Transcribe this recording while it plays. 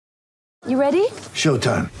You ready?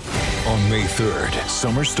 Showtime. On May 3rd,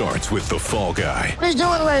 summer starts with The Fall Guy. Let's do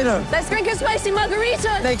it later. Let's drink a spicy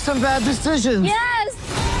margarita. Make some bad decisions. Yes!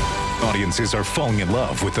 Audiences are falling in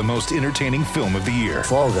love with the most entertaining film of the year.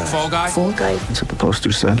 Fall Guy. Fall Guy? Fall guy. That's what the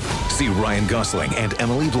poster said. See Ryan Gosling and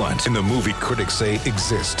Emily Blunt in the movie critics say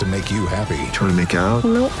exists to make you happy. Trying to make it out?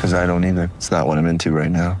 Nope. Because I don't either. It's not what I'm into right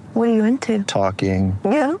now. What are you into? Talking.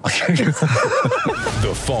 Yeah.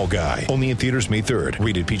 The Fall Guy. Only in theaters May 3rd.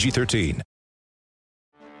 Rated PG-13.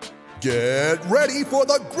 Get ready for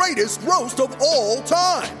the greatest roast of all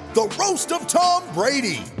time. The Roast of Tom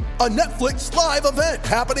Brady. A Netflix live event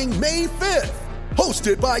happening May 5th.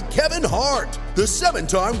 Hosted by Kevin Hart. The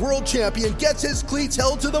 7-time world champion gets his cleats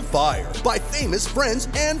held to the fire by famous friends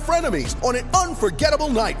and frenemies on an unforgettable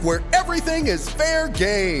night where everything is fair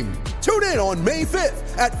game. Tune in on May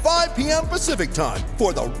 5th at 5 p.m. Pacific time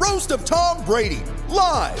for the Roast of Tom Brady.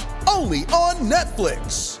 Live only on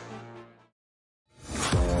Netflix.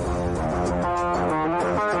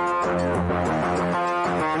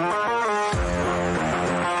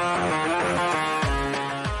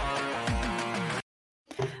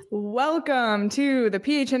 Welcome to the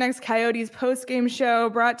PHNX Coyotes postgame show,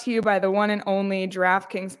 brought to you by the one and only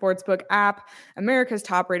DraftKings Sportsbook app, America's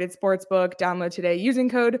top-rated sportsbook. Download today using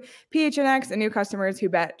code PHNX, and new customers who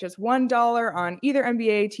bet just $1 on either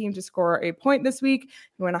NBA team to score a point this week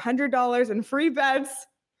you win $100 in free bets.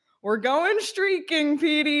 We're going streaking,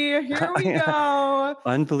 Petey. Here we go.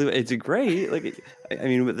 Unbelievable. It's great.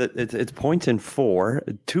 It's points in 4,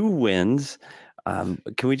 2 wins. Can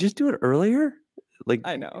we just do it earlier?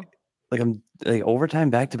 I know. I'm overtime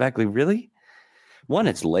back to back. Really? One,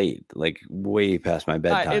 it's late, way past my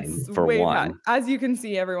bedtime for one. As you can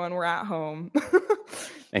see, everyone, we're at home.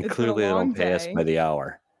 And clearly they don't pay us by the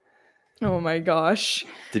hour. Oh my gosh.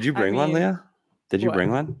 Did you bring one, Leah? Did you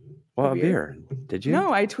bring one? Well, a beer. Did you?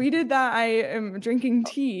 No, I tweeted that I am drinking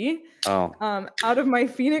tea out of my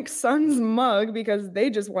Phoenix Suns mug because they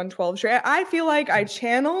just won 12 straight. I feel like I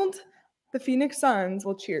channeled the Phoenix Suns.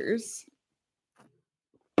 Well, cheers.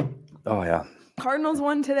 Oh, yeah. Cardinals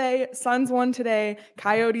won today. Suns won today.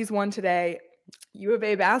 Coyotes won today. U of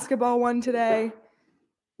A basketball won today.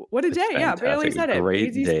 What a day. Fantastic. Yeah, barely said it. Great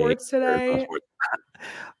Easy day. sports today.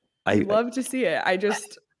 I love to see it.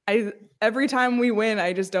 Every time we win,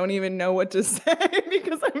 I just don't even know what to say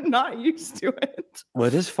because I'm not used to it. Well,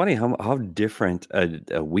 it is funny how different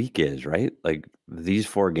a week is, right? Like these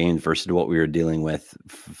 4 games versus what we were dealing with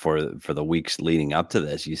for the weeks leading up to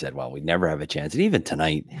this. You said, well, we never have a chance. And even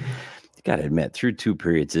tonight, you got to admit, through 2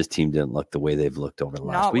 periods, this team didn't look the way they've looked over the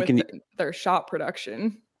last week. Not with their shot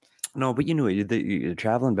production. No, but you knew it. You're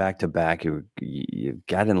traveling back to back. You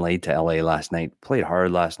got in late to LA last night, played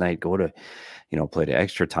hard last night, played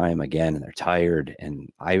extra time again, and they're tired. And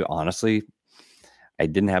I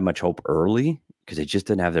didn't have much hope early because they just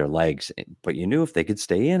didn't have their legs. But you knew if they could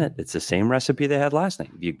stay in it, it's the same recipe they had last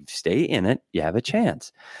night. If you stay in it, you have a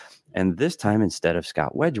chance. And this time, instead of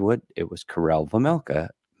Scott Wedgwood, it was Karel Vejmelka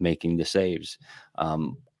making the saves.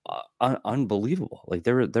 Unbelievable.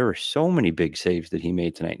 There were so many big saves that he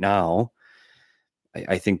made tonight. Now,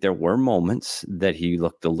 I think there were moments that he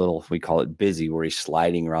looked a little, we call it busy, where he's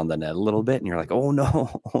sliding around the net a little bit. And you're like, oh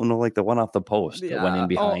no, like the one off the post that went in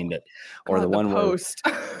behind it. Or the one post.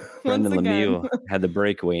 Where Brendan Lemieux had the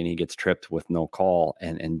breakaway and he gets tripped with no call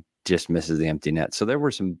and just misses the empty net. So there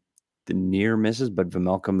were some near misses, but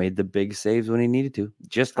Vejmelka made the big saves when he needed to,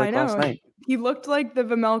 just like last night. He looked like the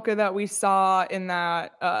Vejmelka that we saw in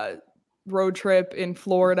that road trip in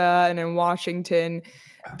Florida and in Washington.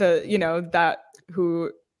 That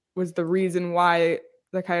who was the reason why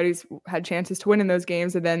the Coyotes had chances to win in those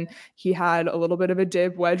games. And then he had a little bit of a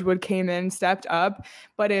dip. Wedgwood came in, stepped up.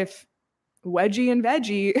 But if Wedgie and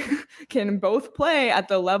Veggie can both play at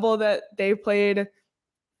the level that they played,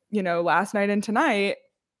 last night and tonight,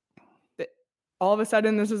 all of a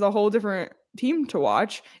sudden this is a whole different team to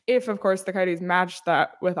watch. If, of course, the Coyotes matched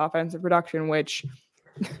that with offensive production, which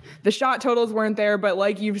the shot totals weren't there. But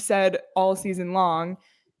like you've said all season long,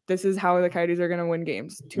 this is how the Coyotes are going to win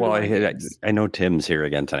games. I know Tim's here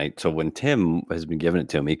again tonight. So when Tim has been giving it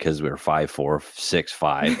to me, because we're 5-4,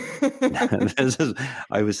 6-5,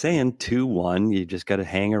 I was saying 2-1, you just got to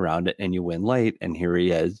hang around it and you win late. And here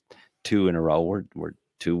he is, 2 in a row. We're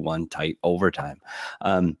 2-1 tight overtime.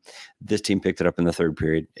 This team picked it up in the third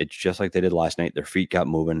period. It's just like they did last night. Their feet got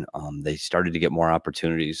moving. They started to get more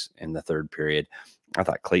opportunities in the third period. I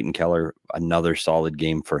thought Clayton Keller, another solid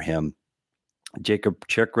game for him. Jacob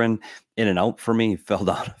Chychrun, in and out for me, fell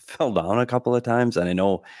down a couple of times. And I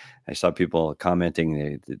know I saw people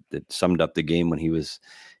commenting that summed up the game when he got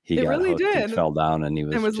really hooked and fell down and he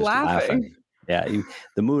was just laughing. Yeah,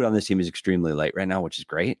 the mood on this team is extremely light right now, which is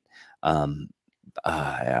great. I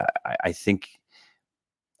think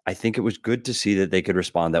it was good to see that they could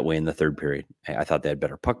respond that way in the third period. I thought they had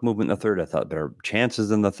better puck movement in the third. I thought better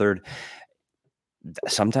chances in the third.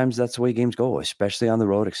 Sometimes that's the way games go, especially on the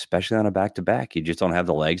road, especially on a back-to-back. You just don't have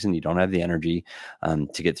the legs and you don't have the energy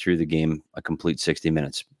to get through the game a complete 60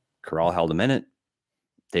 minutes. Corral held a minute.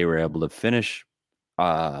 They were able to finish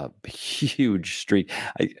a huge streak.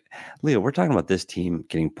 Leo, we're talking about this team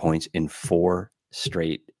getting points in 4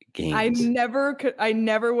 straight games. I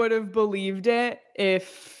never would have believed it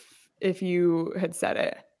if you had said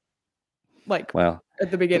it. At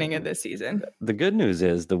the beginning of this season. The good news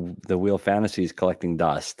is the Wheel Fantasy is collecting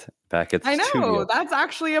dust back at the studio. That's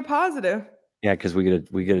actually a positive. Yeah, because we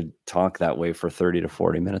get to talk that way for 30 to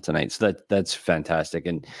 40 minutes a night. So that's fantastic.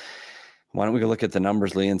 And why don't we go look at the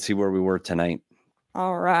numbers, Lee, and see where we were tonight?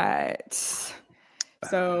 All right.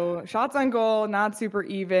 So shots on goal, not super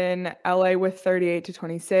even. LA with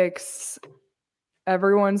 38-26.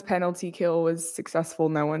 Everyone's penalty kill was successful.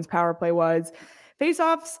 No one's power play was.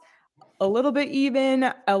 Faceoffs, a little bit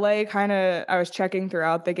even. LA I was checking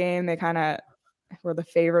throughout the game. They kind of were the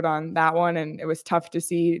favorite on that one. And it was tough to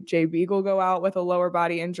see Jay Beagle go out with a lower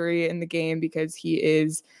body injury in the game because he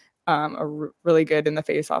is really good in the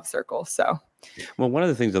faceoff circle. So, well, one of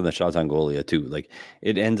the things on the shots on goal, too,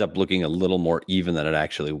 it ends up looking a little more even than it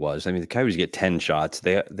actually was. I mean, the Coyotes get 10 shots.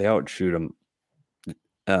 They outshoot them.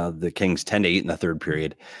 The Kings 10-8 in the third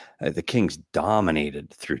period. The Kings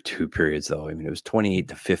dominated through 2 periods, though. I mean, it was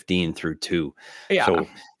 28-15 through 2. Yeah. So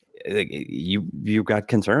you got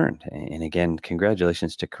concerned. And again,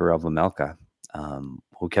 congratulations to Karel Vejmelka,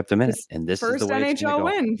 who kept him in it. And this is the way it's NHL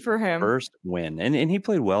win for him. First win. And he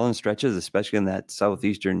played well in stretches, especially in that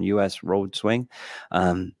southeastern U.S. road swing.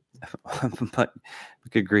 But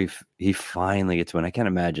good grief, he finally gets one. I can't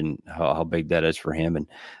imagine how big that is for him. And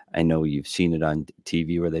I know you've seen it on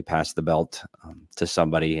TV where they pass the belt to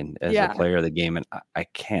somebody and as a player of the game. And I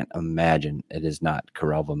can't imagine it is not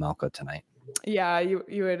Karel Vejmelka tonight. Yeah, you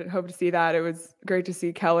would hope to see that. It was great to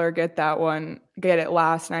see Keller get it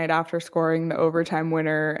last night after scoring the overtime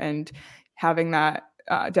winner and having that,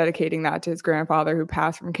 dedicating that to his grandfather who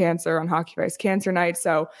passed from cancer on Hockey Vice Cancer Night.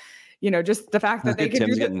 So, just the fact that they could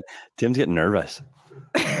Tim's getting nervous.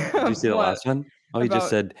 Did you see the last one? Oh, he just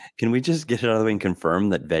said, can we just get it out of the way and confirm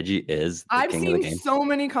that Veggie is the king of the game? I've seen so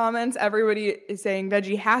many comments. Everybody is saying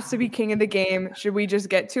Veggie has to be king of the game. Should we just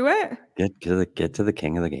get to it? Get to the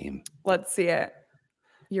king of the game. Let's see it.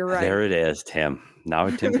 You're right. There it is, Tim. Now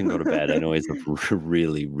Tim can go to bed. I know it's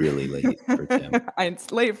really, really late for Tim.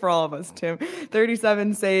 It's late for all of us, Tim.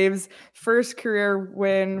 37 saves. First career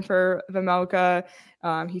win for Vejmelka.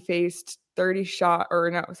 He faced 38 shots,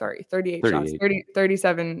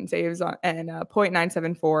 37 saves and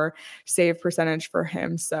 .974 save percentage for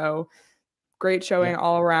him. So great showing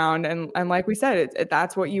all around. And like we said,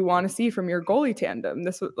 that's what you want to see from your goalie tandem.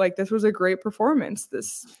 This was a great performance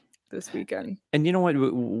this weekend. And you know what?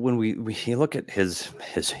 When we look at his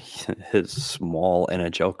small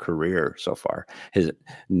NHL career so far, his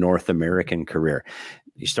North American career,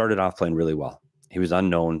 he started off playing really well. He was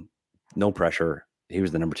unknown, no pressure. He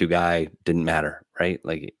was the number 2 guy. Didn't matter, right?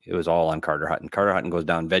 It was all on Carter Hutton. Carter Hutton goes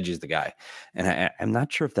down. Veggie's the guy. And I'm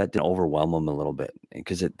not sure if that didn't overwhelm him a little bit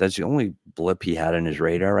because that's the only blip he had in his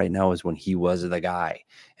radar right now is when he was the guy.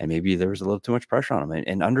 And maybe there was a little too much pressure on him.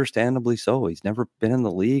 And understandably so. He's never been in the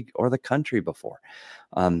league or the country before.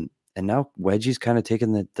 And now Wedgie's kind of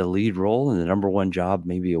taken the lead role and the number 1 job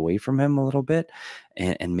maybe away from him a little bit.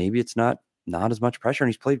 And maybe it's not as much pressure.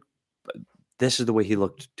 And he's played. This is the way he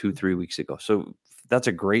looked 2-3 weeks ago. So that's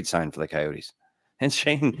a great sign for the Coyotes. And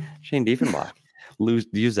Shane Diefenbach,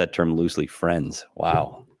 use that term loosely, friends.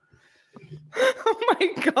 Wow. Oh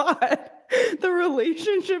my God. The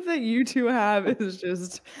relationship that you two have is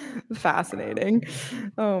just fascinating.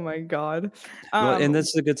 Oh my God. Well, and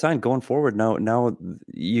that's a good sign going forward. Now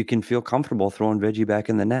you can feel comfortable throwing Veggie back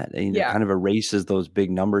in the net. And it kind of erases those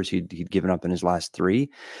big numbers he'd given up in his last 3.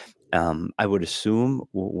 I would assume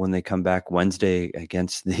when they come back Wednesday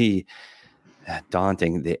against the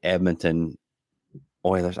the Edmonton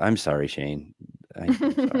Oilers. I'm sorry, Shane. I'm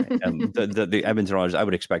sorry. The Edmonton Oilers, I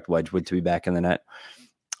would expect Wedgwood to be back in the net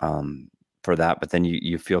for that, but then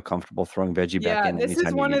you feel comfortable throwing Veggie back in. Yeah, this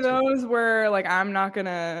is one of those where I'm not going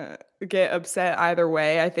to get upset either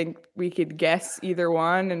way. I think we could guess either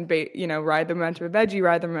one and, ride the momentum of Veggie,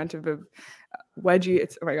 ride the momentum of Wedgie.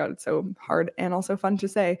 It's, oh my God, it's so hard and also fun to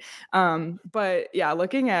say. But yeah,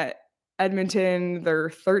 looking at Edmonton, they're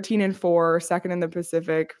 13-4, second in the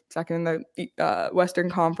Pacific, second in the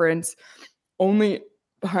Western Conference, only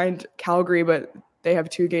behind Calgary, but they have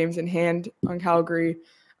 2 games in hand on Calgary,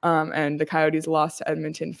 and the Coyotes lost to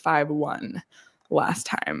Edmonton 5-1 last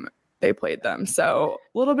time they played them. So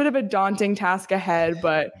a little bit of a daunting task ahead,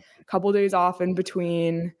 but a couple days off in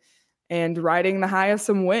between and riding the high of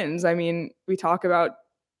some wins. I mean, we talk about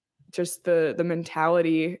just the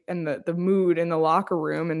mentality and the mood in the locker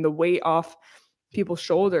room and the weight off people's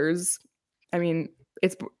shoulders. I mean,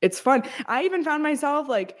 it's fun. I even found myself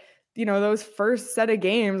like, those first set of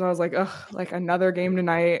games, I was like, ugh, like another game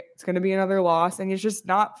tonight. It's going to be another loss. And it's just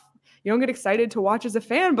not, you don't get excited to watch as a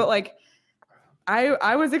fan, but like,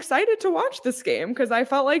 I was excited to watch this game because I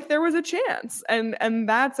felt like there was a chance, and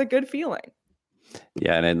that's a good feeling.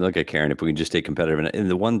 Yeah, and I look at Karen, if we can just stay competitive.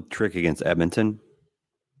 And the one trick against Edmonton,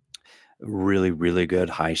 really, really good,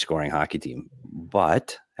 high-scoring hockey team.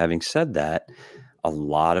 But having said that, a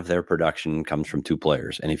lot of their production comes from 2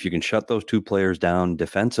 players. And if you can shut those 2 players down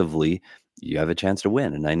defensively, you have a chance to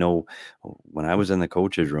win. And I know when I was in the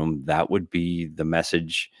coach's room, that would be the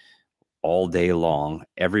message all day long.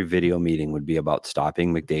 Every video meeting would be about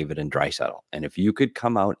stopping McDavid and Draisaitl. And if you could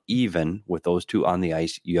come out even with those 2 on the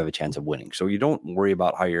ice, you have a chance of winning. So you don't worry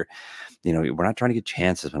about how we're not trying to get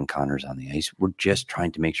chances when Connor's on the ice. We're just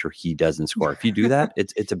trying to make sure he doesn't score. If you do that,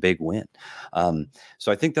 it's a big win.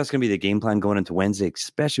 So I think that's going to be the game plan going into Wednesday,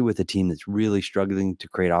 especially with a team that's really struggling to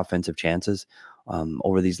create offensive chances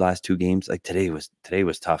over these last 2 games. Like today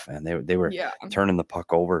was tough, man. They were turning the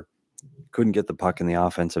puck over, couldn't get the puck in the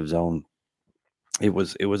offensive zone. It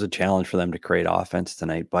was a challenge for them to create offense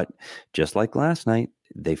tonight, but just like last night,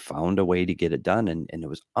 they found a way to get it done, and it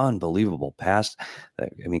was unbelievable pass.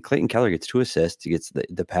 I mean, Clayton Keller gets 2 assists. He gets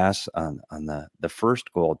the pass on the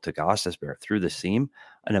first goal to Gostisbehere through the seam,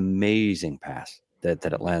 an amazing pass that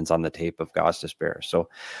it lands on the tape of Gostisbehere. So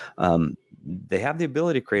they have the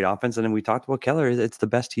ability to create offense, and then we talked about Keller. It's the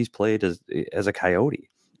best he's played as a Coyote.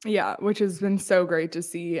 Yeah, which has been so great to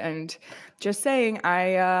see. And just saying,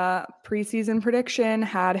 I preseason prediction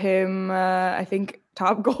had him, I think,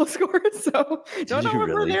 top goal scorer. So don't know if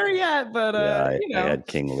we're there yet, but I had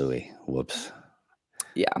King Louis. Whoops.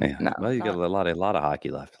 Yeah. No, well, you got a lot of hockey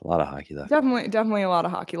left. Definitely a lot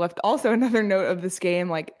of hockey left. Also, another note of this game,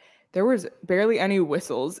 like there was barely any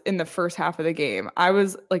whistles in the first half of the game. I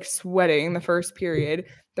was like sweating the first period.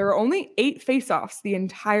 There were only 8 faceoffs the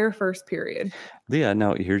entire first period. Leah,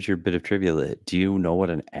 now here's your bit of trivia. Do you know what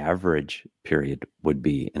an average period would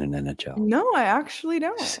be in an NHL? No, I actually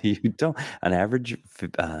don't. You don't. An average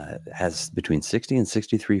has between 60 and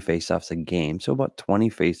 63 faceoffs a game, so about 20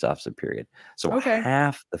 faceoffs a period. So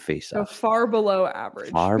half the faceoffs. So far below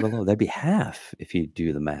average. Far below. That'd be half if you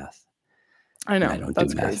do the math. I know. I don't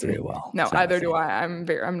do math very well. No, either do I.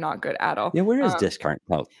 I'm not good at all. Yeah, where is Discount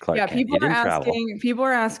Clark Kent? Yeah, people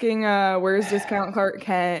are asking where's Discount Clark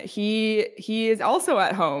Kent? He is also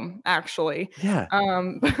at home, actually. Yeah.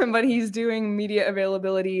 But he's doing media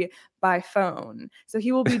availability by phone. So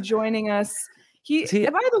he will be joining us. By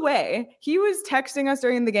the way, he was texting us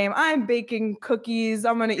during the game. I'm baking cookies.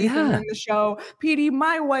 I'm going to eat them in the show. PD,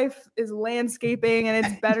 my wife is landscaping and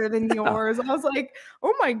it's better than yours. I was like,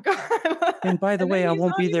 oh my God. And by the way, I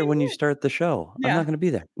won't be there when you start the show. I'm not going to be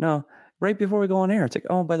there. No, right before we go on air. It's like,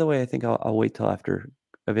 oh, by the way, I think I'll wait till after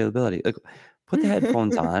availability. Like, put the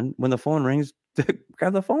headphones on. When the phone rings,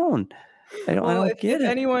 grab the phone. I don't get it. If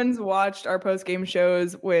anyone's watched our post-game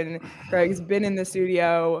shows when Greg's been in the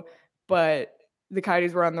studio, but the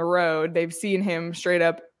Coyotes were on the road, they've seen him straight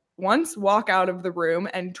up once walk out of the room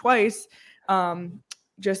and twice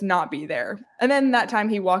just not be there. And then that time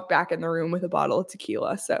he walked back in the room with a bottle of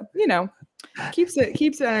tequila. So, keeps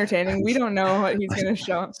it entertaining. We don't know what he's going to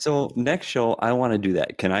show. So next show, I want to do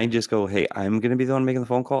that. Can I just go, hey, I'm going to be the one making the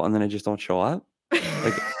phone call, and then I just don't show up?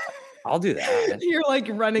 Like, I'll do that. You're like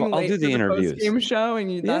running late. I'll do the interviews. Post-game show,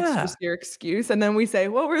 and that's just your excuse. And then we say,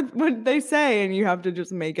 what did they say? And you have to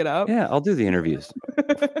just make it up. Yeah, I'll do the interviews.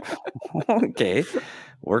 Okay.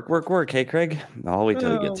 Work. Hey, Craig. I'll wait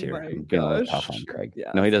till he gets here. I'm getting a little tough on Craig.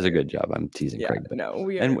 Yeah, no, he does a good job. I'm teasing Craig. But,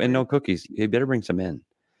 and no cookies. You better bring some in.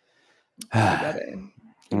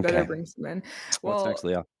 You better bring some in. What's next,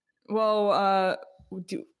 Leah? Well,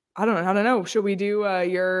 I don't know. Should we do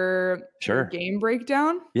your game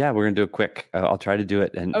breakdown? Yeah, we're gonna do it quick. I'll try to do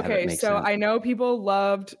it. And okay, so I know people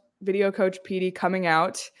loved Video Coach PD coming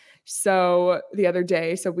out the other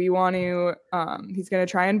day. So we want to. He's gonna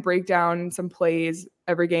try and break down some plays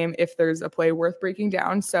every game if there's a play worth breaking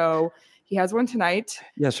down. So he has one tonight.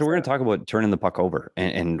 Yeah, so we're gonna talk about turning the puck over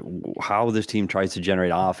and how this team tries to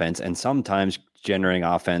generate offense, and sometimes generating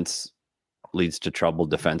offense leads to trouble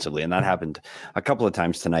defensively. And that happened a couple of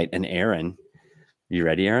times tonight. And Aaron You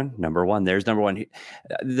ready, Aaron? Number one. There's number one.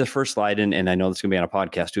 The first slide, and I know this is going to be on a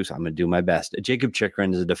podcast too, so I'm going to do my best. Jacob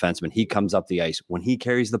Chychrun is a defenseman. He comes up the ice. When he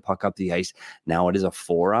carries the puck up the ice, now it is a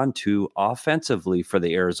 4-on-2 offensively for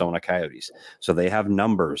the Arizona Coyotes. So they have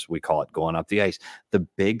numbers, we call it, going up the ice. The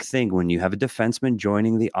big thing when you have a defenseman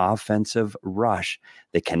joining the offensive rush,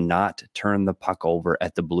 they cannot turn the puck over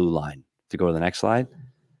at the blue line. To go to the next slide.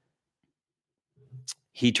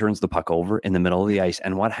 He turns the puck over in the middle of the ice.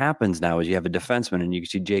 And what happens now is you have a defenseman and you can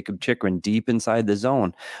see Jacob Chychrun deep inside the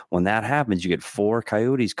zone. When that happens, you get 4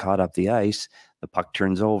 Coyotes caught up the ice. The puck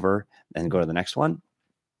turns over and go to the next one.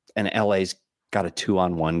 And LA's got a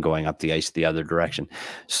 2-on-1 going up the ice the other direction.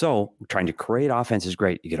 So trying to create offense is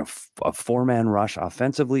great. You get a 4-man rush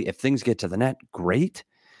offensively. If things get to the net, great.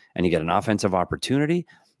 And you get an offensive opportunity.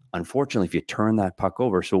 Unfortunately, if you turn that puck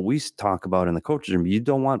over, so we talk about in the coaches room, you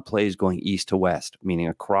don't want plays going east to west, meaning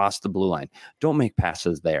across the blue line. Don't make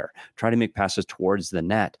passes there. Try to make passes towards the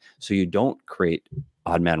net so you don't create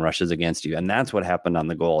odd man rushes against you. And that's what happened on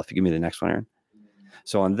the goal. If you give me the next one, Aaron.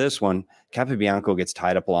 So on this one, Capobianco gets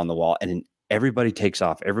tied up along the wall and everybody takes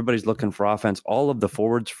off. Everybody's looking for offense. All of the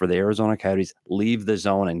forwards for the Arizona Coyotes leave the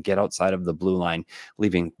zone and get outside of the blue line,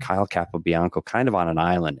 leaving Kyle Capobianco kind of on an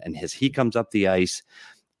island. And he comes up the ice.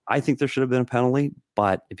 I think there should have been a penalty,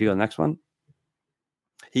 but if you go to the next one,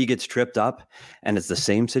 he gets tripped up, and it's the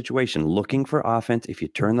same situation. Looking for offense, if you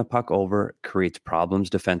turn the puck over, creates problems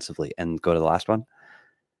defensively. And go to the last one.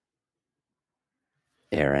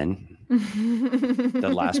 Aaron.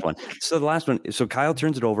 The last one. So the last one, so Kyle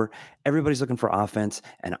turns it over. Everybody's looking for offense,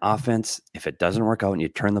 and offense, if it doesn't work out and you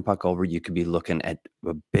turn the puck over, you could be looking at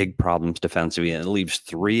big problems defensively, and it leaves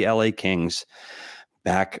 3 LA Kings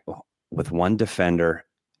back with 1 defender.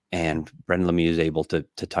 And Brendan Lemieux is able to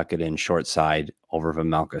tuck it in short side over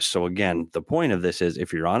Vejmelka. So again, the point of this is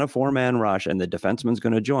if you're on a 4-man rush and the defenseman's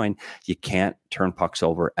going to join, you can't turn pucks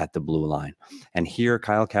over at the blue line. And here,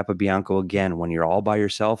 Kyle Capobianco, again, when you're all by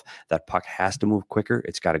yourself, that puck has to move quicker.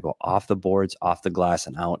 It's got to go off the boards, off the glass,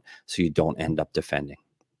 and out so you don't end up defending.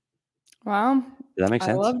 Wow. Does that make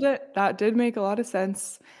sense? I loved it. That did make a lot of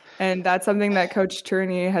sense. And that's something that Coach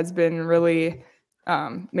Tourigny has been really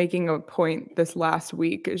making a point this last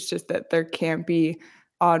week. Is just that there can't be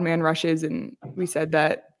odd man rushes. And we said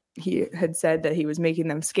that he had said that he was making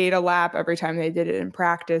them skate a lap every time they did it in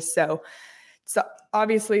practice. So it's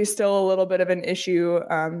obviously still a little bit of an issue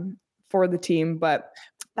for the team, but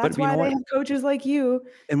that's why they have coaches like you.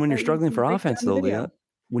 And when you're struggling for offense, though, Leah,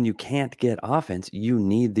 when you can't get offense, you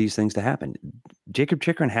need these things to happen. Jacob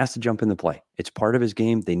Chychrun has to jump in the play. It's part of his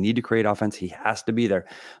game. They need to create offense. He has to be there.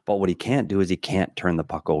 But what he can't do is he can't turn the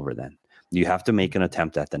puck over then. You have to make an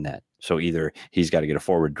attempt at the net. So either he's got to get a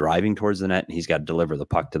forward driving towards the net and he's got to deliver the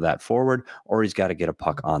puck to that forward, or he's got to get a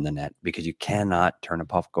puck on the net, because you cannot turn a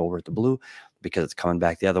puck over at the blue because it's coming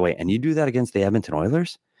back the other way. And you do that against the Edmonton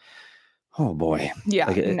Oilers. Oh boy. Yeah,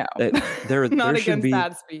 no. There Not should against be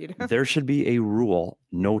that speed. There should be a rule: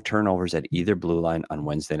 no turnovers at either blue line on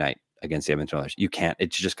Wednesday night against the Edmonton Oilers. You can't.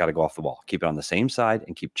 It's just got to go off the wall. Keep it on the same side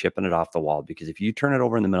and keep chipping it off the wall, because if you turn it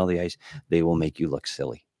over in the middle of the ice, they will make you look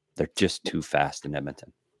silly. They're just too fast in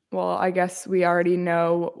Edmonton. Well, I guess we already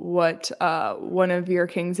know what one of your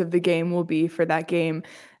kings of the game will be for that game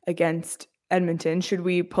against Edmonton. Should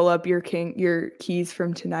we pull up your keys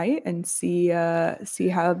from tonight and see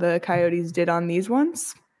how the Coyotes did on these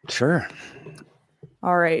ones? Sure.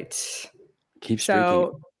 All right. Keep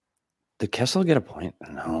streaking. Did Kessel get a point?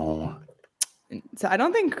 No. So I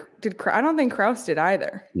don't think Krause did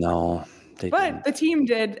either. No. But the team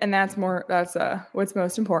did, and that's what's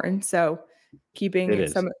most important. So keeping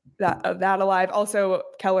some of that alive. Also,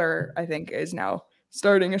 Keller, I think, is now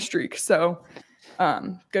starting a streak. So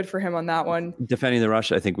good for him on that one. Defending the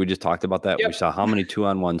rush, I think we just talked about that. Yep. We saw how many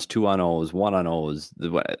 2-on-1s, 2-on-0s,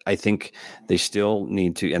 1-on-0s. I think they still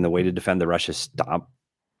need to, and the way to defend the rush is stop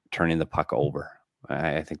turning the puck over.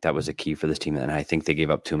 I think that was a key for this team, and I think they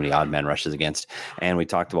gave up too many odd man rushes against. And we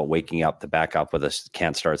talked about waking up the backup with a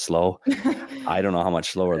can't start slow. I don't know how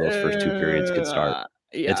much slower those first 2 periods could start.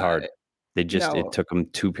 It's hard. It took them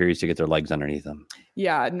 2 periods to get their legs underneath them.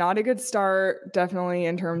 Yeah, not a good start, definitely,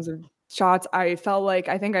 in terms of shots. I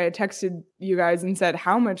think I had texted you guys and said,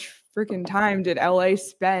 how much freaking time did LA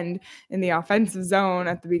spend in the offensive zone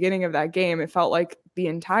at the beginning of that game? It felt like the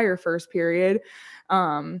entire first period.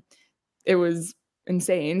 It was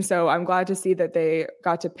insane. So I'm glad to see that they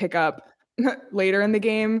got to pick up later in the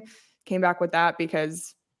game, came back with that,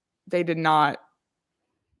 because they did not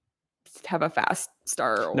have a fast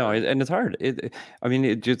start. No, and it's hard.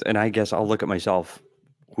 And I guess I'll look at myself,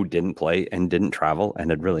 who didn't play and didn't travel and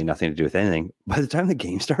had really nothing to do with anything. By the time the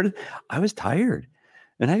game started, I was tired.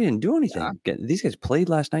 and I didn't do anything. These guys played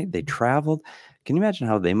last night. They traveled. Can you imagine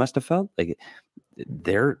how they must have felt? Like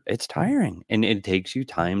it's tiring, and it takes you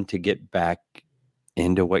time to get back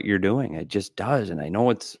into what you're doing. It just does. And I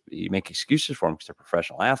know you make excuses for them because they're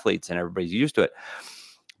professional athletes and everybody's used to it,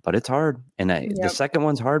 but it's hard. And the second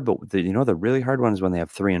one's hard, but the really hard one is when they have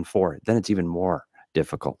 3 and 4. Then it's even more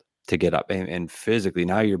difficult to get up and physically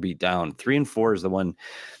now you're beat down. 3 and 4 is the one.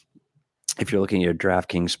 If you're looking at your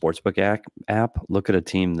DraftKings Sportsbook app, look at a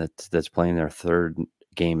team that's playing their 3rd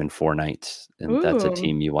game in 4 nights. And that's a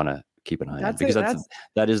team you want to keep an eye on because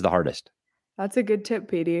that is the hardest. That's a good tip,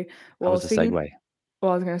 Petey. Well, that was the segue.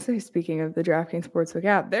 Well, I was going to say, speaking of the DraftKings Sportsbook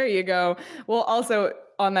app, there you go. Well, also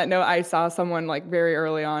on that note, I saw someone like very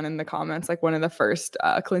early on in the comments, like one of the first,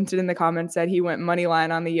 Clinton in the comments said he went money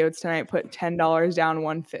line on the Yotes tonight, put $10 down,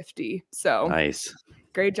 $150. So nice.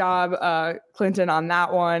 Great job, Clinton, on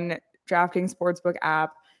that one. DraftKings Sportsbook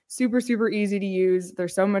app, super, super easy to use.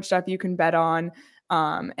 There's so much stuff you can bet on.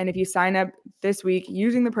 And if you sign up this week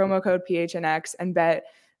using the promo code PHNX and bet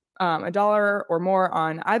 $1 or more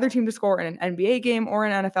on either team to score in an NBA game or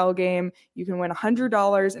an NFL game, you can win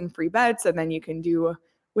 $100 in free bets, and then you can do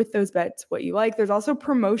with those bets what you like. There's also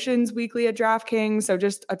promotions weekly at DraftKings, so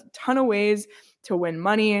just a ton of ways to win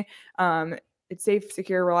money. It's safe,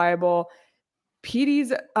 secure, reliable.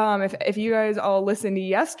 PD's, if you guys all listened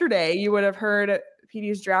yesterday, you would have heard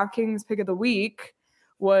PD's DraftKings pick of the week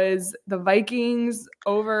was the Vikings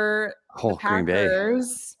over the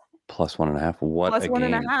Packers. Plus 1.5. What a game. Plus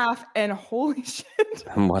 1.5. And holy shit.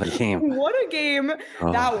 What a game. What a game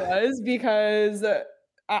that was, because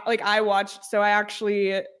I watched. So I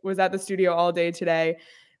actually was at the studio all day today,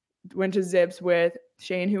 went to Zips with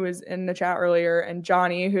Shane, who was in the chat earlier, and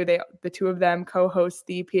Johnny, who the two of them co-host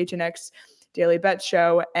the PHNX Daily Bet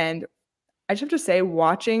Show. And I just have to say,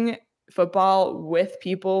 watching football with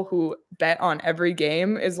people who bet on every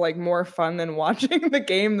game is like more fun than watching the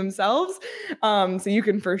game themselves. So you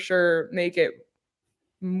can for sure make it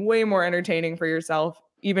way more entertaining for yourself,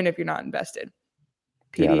 even if you're not invested.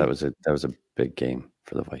 PD. Yeah, that was a big game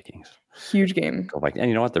for the Vikings. Huge game. Go Vikings. And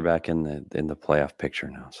you know what? They're back in the playoff picture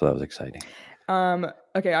now. So that was exciting.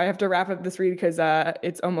 Okay, I have to wrap up this read because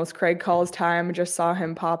it's almost Craig Call's time. Just saw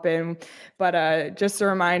him pop in. But just a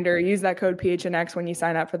reminder, use that code PHNX when you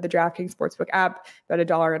sign up for the DraftKings Sportsbook app. Bet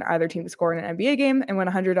 $1 on either team to score in an NBA game and win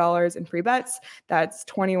 $100 in free bets. That's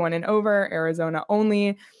 21 and over, Arizona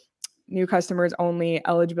only. New customers only.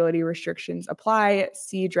 Eligibility restrictions apply.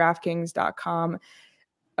 See DraftKings.com.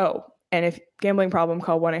 Oh, and if gambling problem,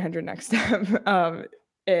 call 1-800-NEXT-STEP.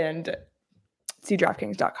 And see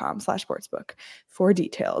DraftKings.com/sportsbook for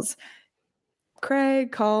details.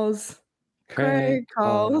 Craig calls.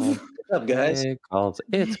 What's up, guys? Craig calls.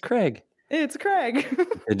 It's Craig. It's Craig.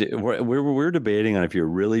 We're debating on if you're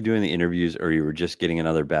really doing the interviews or you were just getting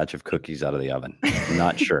another batch of cookies out of the oven.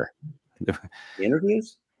 Not sure. The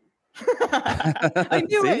interviews? I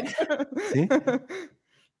knew it. See?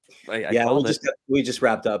 We just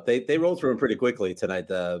wrapped up. They rolled through them pretty quickly tonight.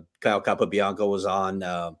 Kyle Capobianco was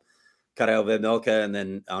on. Karel Vejmelka and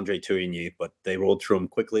then Andre Tourigny, but they rolled through them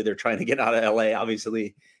quickly. They're trying to get out of LA,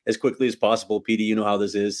 obviously, as quickly as possible. PD, you know how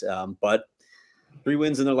this is. But 3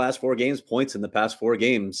 wins in their last 4 games, points in the past 4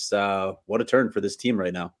 games. What a turn for this team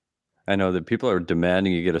right now. I know that people are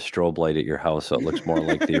demanding you get a strobe light at your house so it looks more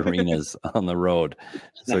like the arenas on the road.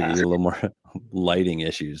 So you get a little more lighting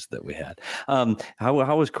issues that we had.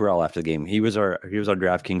 How was Corral after the game? He was our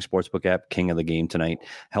DraftKings Sportsbook app king of the game tonight.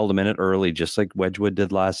 Held a minute early, just like Wedgwood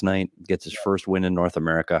did last night. Gets his first win in North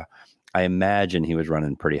America. I imagine he was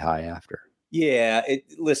running pretty high after. Yeah,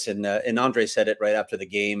 and Andre said it right after the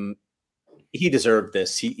game. He deserved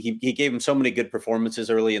this. He gave him so many good performances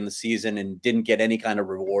early in the season and didn't get any kind of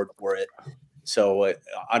reward for it. So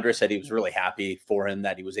Andre said he was really happy for him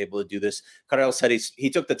that he was able to do this. Karel said he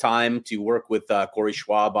took the time to work with Corey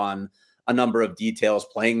Schwab on a number of details.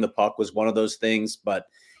 Playing the puck was one of those things. But,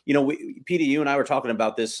 Petey, you and I were talking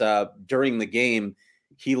about this during the game.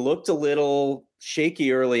 He looked a little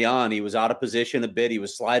shaky early on. He was out of position a bit. He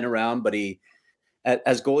was sliding around, but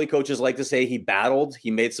as goalie coaches like to say, he battled.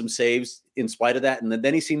 He made some saves in spite of that. And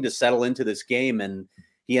then he seemed to settle into this game, and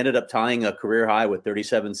he ended up tying a career high with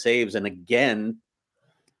 37 saves. And again,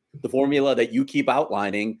 the formula that you keep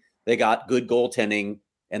outlining, they got good goaltending,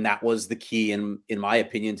 and that was the key, in my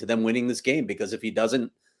opinion, to them winning this game. Because if he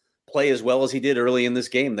doesn't play as well as he did early in this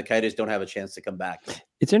game, the Coyotes don't have a chance to come back.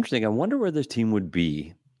 It's interesting. I wonder where this team would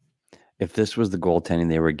be if this was the goaltending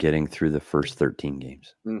they were getting through the first 13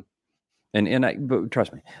 games. But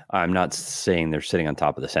trust me, I'm not saying they're sitting on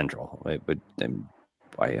top of the Central, right? But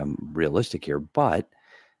I am realistic here. But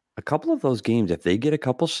a couple of those games, if they get a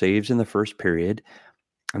couple saves in the first period,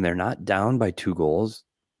 and they're not down by 2 goals,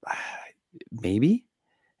 maybe,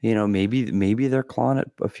 maybe they're clawing at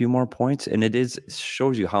a few more points. And it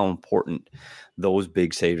shows you how important those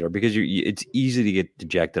big saves are, because it's easy to get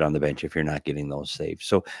dejected on the bench if you're not getting those saves.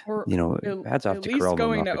 So, Or hats off at to least Karel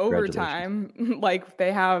going to Vejmelka. Congratulations. overtime, like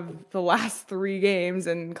they have the last 3 games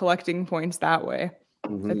and collecting points that way.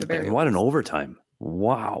 At the very And what an least. overtime.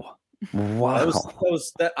 Wow. I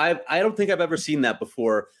don't think I've ever seen that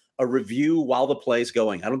before. A review while the play is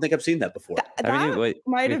going. I don't think I've seen that before. That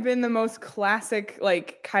might have been the most classic,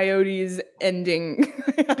 like, Coyotes ending.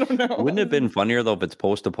 I don't know. Wouldn't it have been funnier though if it's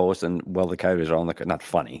post to post and the Coyotes are on not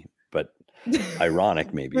funny, but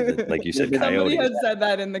ironic maybe, that, like you said, Somebody Coyotes. had said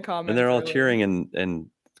that in the comments. And they're all earlier. cheering and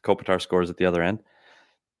Kopitar scores at the other end.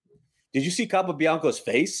 Did you see Capobianco's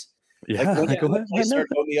face? Yeah. Like when he started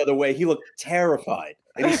going the other way, he looked terrified.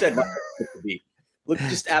 And he said, looked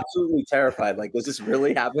just absolutely terrified. Like, was this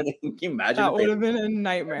really happening? Can you imagine? That would have been a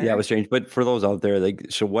nightmare. Yeah, it was strange. But for those out there,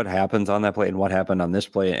 so what happens on that play and what happened on this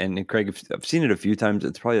play? And Craig, I've seen it a few times.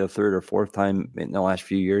 It's probably the 3rd or 4th time in the last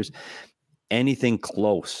few years. Anything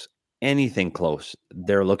close,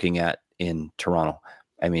 they're looking at in Toronto.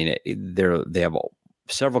 I mean, they have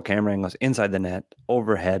several camera angles inside the net,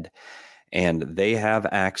 overhead, and they have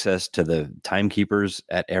access to the timekeepers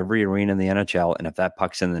at every arena in the NHL. And if that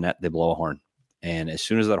puck's in the net, they blow a horn. And as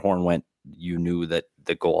soon as that horn went, you knew that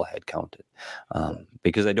the goal had counted,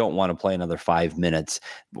 because they don't want to play another 5 minutes.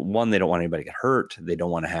 One, they don't want anybody to get hurt. They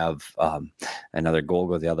don't want to have another goal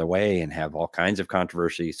go the other way and have all kinds of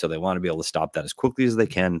controversy. So they want to be able to stop that as quickly as they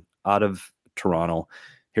can out of Toronto.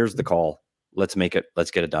 Here's the call. Let's make it. Let's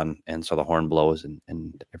get it done. And so the horn blows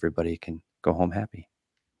and everybody can go home happy.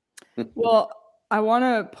 Well, I want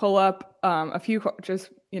to pull up a few, just,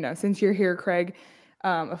 since you're here, Craig,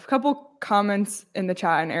 a couple comments in the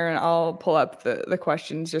chat, and Aaron, I'll pull up the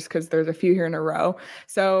questions just because there's a few here in a row.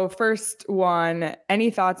 So first one,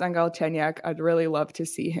 any thoughts on Galchenyuk? I'd really love to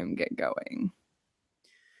see him get going.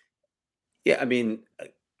 Yeah, I mean,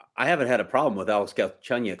 I haven't had a problem with Alex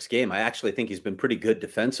Galchenyuk's game. I actually think he's been pretty good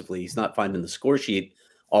defensively. He's not finding the score sheet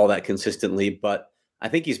all that consistently, but I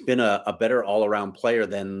think he's been a better all-around player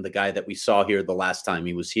than the guy that we saw here the last time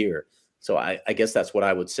he was here. So I guess that's what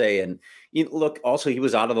I would say. And look, also he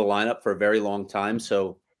was out of the lineup for a very long time.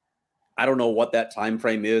 So I don't know what that time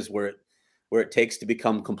frame is where it takes to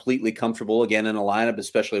become completely comfortable again in a lineup,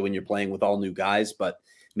 especially when you're playing with all new guys. But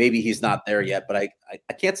maybe he's not there yet. But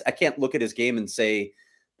I can't look at his game and say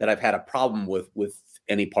that I've had a problem with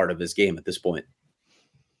any part of his game at this point.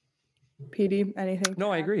 PD, anything?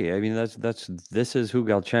 No, I agree. I mean, this is who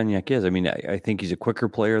Galchenyuk is. I mean, I think he's a quicker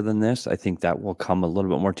player than this. I think that will come a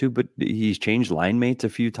little bit more too, but he's changed line mates a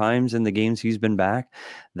few times in the games he's been back.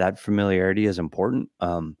 That familiarity is important.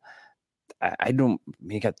 He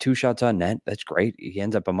got 2 shots on net. That's great. He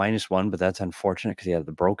ends up a -1, but that's unfortunate because he had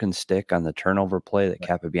the broken stick on the turnover play that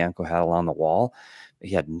Capobianco had along the wall.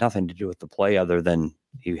 He had nothing to do with the play other than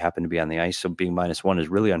he happened to be on the ice. So being -1 is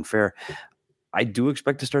really unfair. I do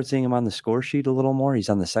expect to start seeing him on the score sheet a little more. He's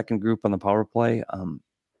on the second group on the power play.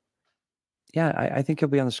 I think he'll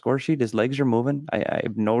be on the score sheet. His legs are moving.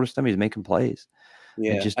 I've noticed him. He's making plays.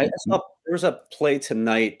 Yeah, I saw there was a play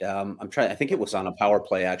tonight. I think it was on a power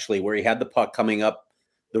play actually, where he had the puck coming up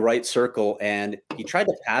the right circle and he tried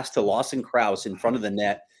to pass to Lawson Krause in front of the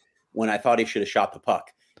net when I thought he should have shot the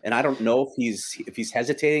puck. And I don't know if he's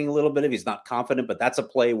hesitating a little bit, if he's not confident, but that's a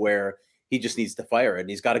play where he just needs to fire it. And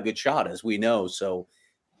he's got a good shot, as we know. So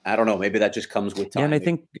I don't know. Maybe that just comes with time. Yeah, and I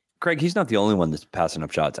think, Craig, he's not the only one that's passing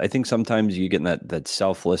up shots. I think sometimes you get in that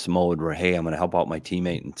selfless mode where, hey, I'm going to help out my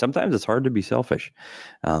teammate. And sometimes it's hard to be selfish.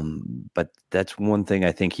 But that's one thing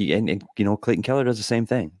I think Clayton Keller does the same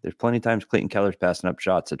thing. There's plenty of times Clayton Keller's passing up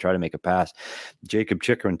shots to try to make a pass. Jacob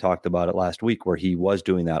Chychrun talked about it last week where he was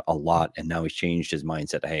doing that a lot. And now he's changed his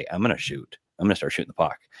mindset. Hey, I'm going to shoot. I'm going to start shooting the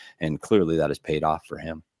puck. And clearly that has paid off for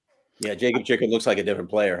him. Yeah, Jacob Chychrun looks like a different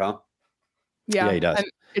player, huh? Yeah, he does. And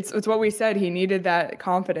it's what we said. He needed that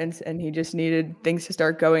confidence, and he just needed things to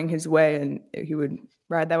start going his way, and he would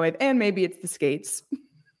ride that wave. And maybe it's the skates.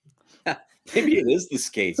 Maybe it is the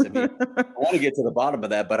skates. I mean, I want to get to the bottom of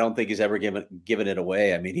that, but I don't think he's ever given it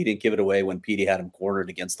away. I mean, he didn't give it away when Petey had him cornered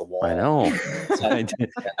against the wall. I know.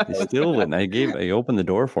 I still wouldn't. I opened the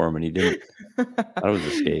door for him, and he didn't. That was the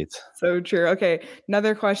skates. So true. Okay,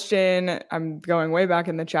 another question. I'm going way back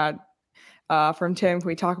in the chat. From Tim, can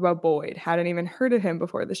we talk about Boyd? Hadn't even heard of him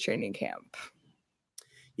before this training camp.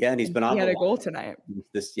 Yeah, and he's been on. He had a goal tonight. Out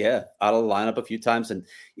of the lineup a few times, and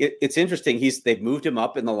it's interesting. They've moved him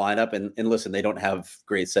up in the lineup, and listen, they don't have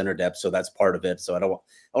great center depth, so that's part of it. So I want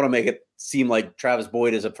to make it seem like Travis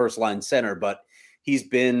Boyd is a first line center, but he's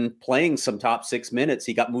been playing some top 6 minutes.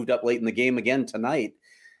 He got moved up late in the game again tonight.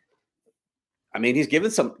 I mean, he's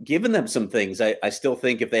given them some things. I still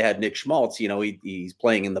think if they had Nick Schmaltz, he's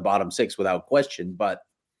playing in the bottom 6 without question, but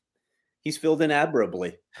he's filled in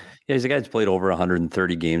admirably. Yeah, he's a guy that's played over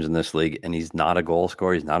 130 games in this league, and he's not a goal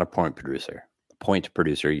scorer. He's not a point producer.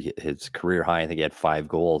 His career high, I think he had 5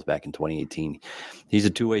 goals back in 2018. He's a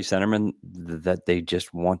two-way centerman that they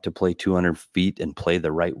just want to play 200 feet and play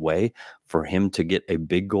the right way. For him to get a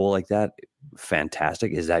big goal like that,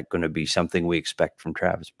 fantastic. Is that going to be something we expect from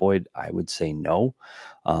Travis Boyd? I would say no.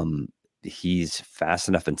 He's fast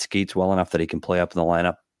enough and skates well enough that he can play up in the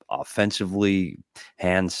lineup. Offensively,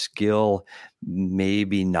 hand skill,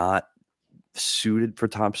 maybe not suited for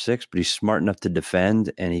top 6, but he's smart enough to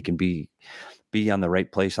defend, and he can be on the right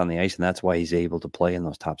place on the ice, and that's why he's able to play in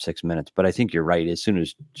those top 6 minutes. But I think you're right. As soon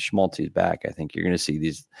as Schmaltz is back, I think you're going to see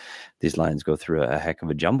these lines go through a heck of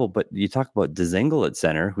a jumble. But you talk about Dzingel at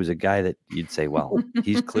center, who's a guy that you'd say, well,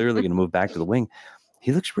 he's clearly going to move back to the wing.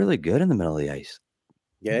 He looks really good in the middle of the ice.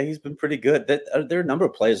 Yeah, he's been pretty good. There are a number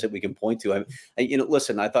of players that we can point to.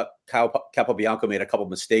 Listen, I thought Kyle Capobianco made a couple of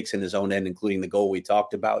mistakes in his own end, including the goal we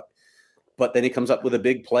talked about. But then he comes up with a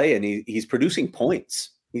big play, and he's producing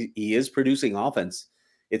points. He is producing offense.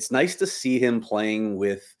 It's nice to see him playing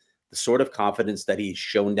with the sort of confidence that he's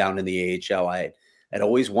shown down in the AHL. I'd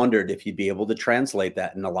always wondered if he'd be able to translate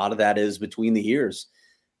that, and a lot of that is between the years.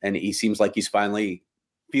 And he seems like he's finally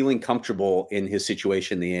feeling comfortable in his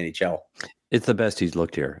situation in the NHL. It's the best he's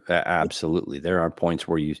looked here. Absolutely. There are points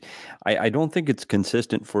where I don't think it's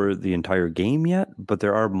consistent for the entire game yet, but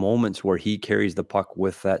there are moments where he carries the puck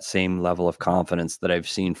with that same level of confidence that I've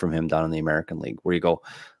seen from him down in the American League, where you go,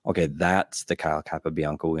 okay, that's the Kyle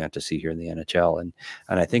Capobianco we have to see here in the NHL. And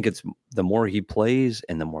I think it's the more he plays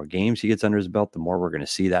and the more games he gets under his belt, the more we're going to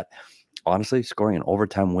see that. Honestly, scoring an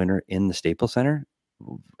overtime winner in the Staples Center,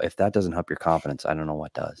 if that doesn't help your confidence, I don't know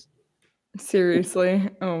what does. Seriously.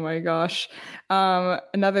 Oh my gosh.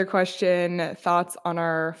 Another question. Thoughts on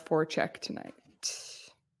our forecheck tonight?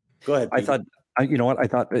 Go ahead. I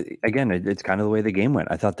thought, again, it's kind of the way the game went.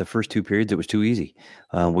 I thought the first 2 periods, it was too easy.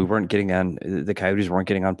 The Coyotes weren't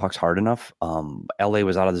getting on pucks hard enough. LA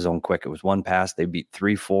was out of the zone quick. It was one pass. They beat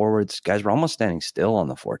 3 forwards. Guys were almost standing still on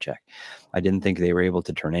the forecheck. I didn't think they were able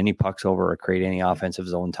to turn any pucks over or create any offensive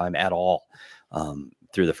zone time at all.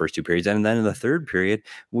 Through the first 2 periods. And then in the third period,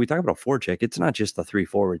 when we talk about forecheck, it's not just the 3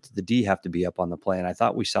 forwards. The D have to be up on the play. And I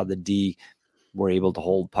thought we saw the D were able to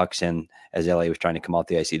hold pucks in as LA was trying to come out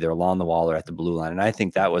the ice, either along the wall or at the blue line. And I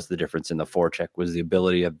think that was the difference in the forecheck, was the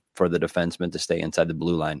ability for the defenseman to stay inside the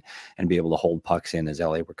blue line and be able to hold pucks in as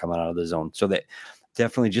LA were coming out of the zone. So that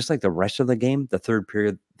definitely, just like the rest of the game, the third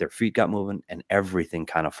period, their feet got moving and everything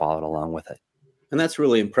kind of followed along with it. And that's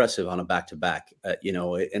really impressive on a back-to-back,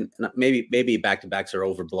 and maybe back-to-backs are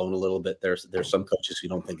overblown a little bit. There's some coaches who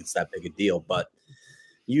don't think it's that big a deal, but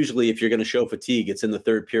usually if you're going to show fatigue, it's in the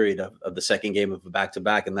third period of the second game of a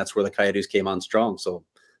back-to-back, and that's where the Coyotes came on strong. So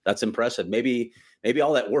that's impressive. Maybe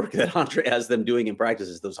all that work that Andre has them doing in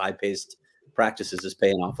practices, those high-paced practices, is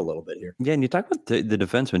paying off a little bit here. Yeah, and you talk about the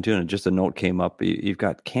defenseman too, and just a note came up. You've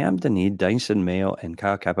got Cam Denis, Dyson Mayo, and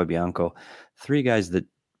Kyle Capobianco, 3 guys that,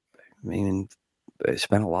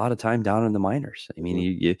 spent a lot of time down in the minors.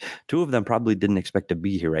 You 2 of them probably didn't expect to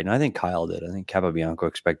be here right now. I think Kyle did. I think Capobianco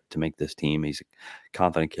expected to make this team. He's a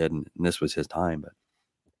confident kid, and this was his time. But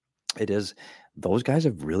it is, those guys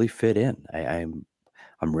have really fit in. I'm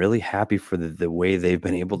really happy for the way they've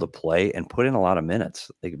been able to play and put in a lot of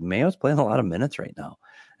minutes. Like Mayo's playing a lot of minutes right now,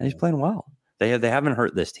 and he's playing well. They haven't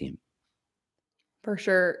hurt this team. For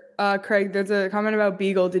sure. Craig, there's a comment about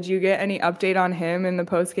Beagle. Did you get any update on him in the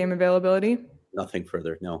post-game availability? Nothing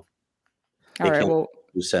further. No. All right. Well,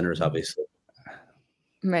 centers, obviously.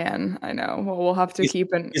 Man, I know. Well, we'll have to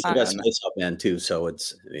keep an eye on that. He's the best face-up man too. So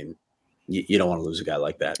it's, you don't want to lose a guy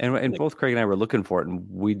like that. And both Craig and I were looking for it, and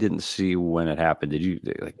we didn't see when it happened. Did you?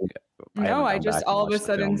 No, I just all of a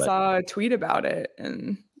sudden saw a tweet about it,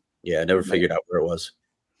 and I never figured out where it was.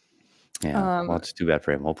 Yeah, well, it's too bad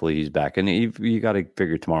for him. Hopefully he's back. And you got to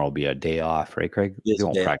figure tomorrow will be a day off, right, Craig? They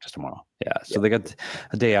won't practice tomorrow. Yeah, so they got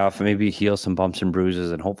a day off, maybe heal some bumps and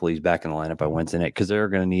bruises, and hopefully he's back in the lineup by Wednesday night, because they're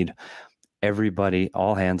going to need everybody,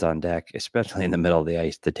 all hands on deck, especially in the middle of the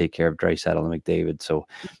ice, to take care of Draisaitl and McDavid. So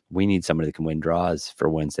we need somebody that can win draws for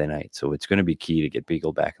Wednesday night. So it's going to be key to get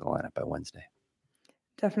Beagle back in the lineup by Wednesday.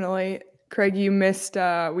 Definitely. Craig, you missed,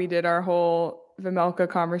 we did our whole Vejmelka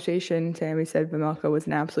conversation. Sammy said Vejmelka was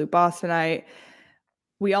an absolute boss tonight.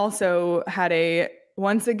 We also had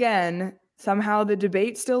once again, somehow the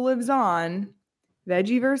debate still lives on,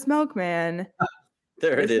 Veggie versus Milkman.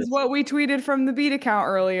 There it This is. is what we tweeted from the beat account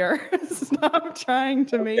earlier. Stop trying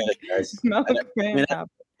to make guys. milkman happen.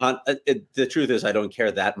 The truth is, I don't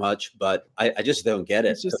care that much, but I just don't get it.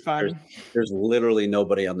 It's just fun. There's literally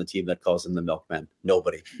nobody on the team that calls him the milkman.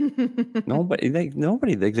 Nobody. Nobody.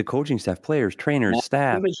 The coaching staff, players, trainers,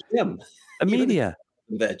 staff, Him. media.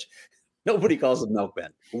 Veg. Nobody calls him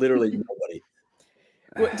milkman. Literally nobody.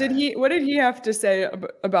 What did he have to say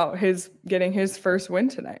about his getting his first win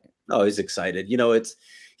tonight? Oh, he's excited.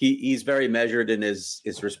 He's very measured in his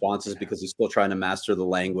responses because he's still trying to master the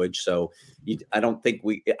language. So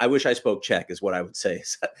I wish I spoke Czech is what I would say.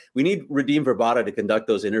 We need Radim Verbata to conduct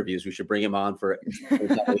those interviews. We should bring him on so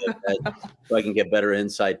I can get better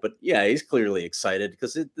insight. But yeah, he's clearly excited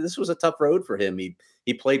because this was a tough road for him.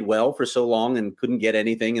 He played well for so long and couldn't get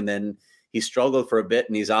anything. And then he struggled for a bit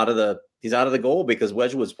and he's out of the goal because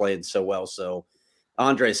Wedge was playing so well. So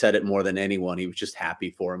Andre said it more than anyone. He was just happy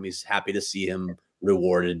for him. He's happy to see him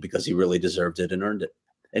rewarded because he really deserved it and earned it.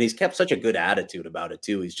 And he's kept such a good attitude about it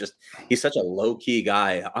too. He's such a low key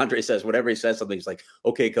guy. Andre says, whenever he says something, he's like,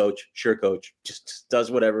 okay, coach, sure, coach, just does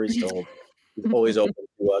whatever he's told. He's always open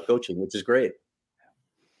to coaching, which is great.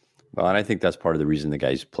 Well, and I think that's part of the reason the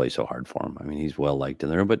guys play so hard for him. I mean, he's well liked in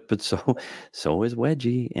there, but so is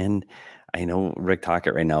Wedgie. And I know Rick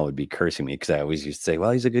Tocchet right now would be cursing me because I always used to say,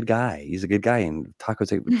 well, he's a good guy. He's a good guy. And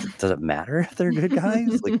Tocchet would say, does it matter if they're good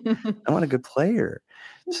guys? Like, I want a good player.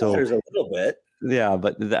 So there's a little bit. Yeah,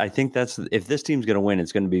 but I think that's if this team's going to win,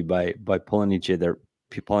 it's going to be by pulling each other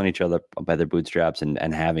by their bootstraps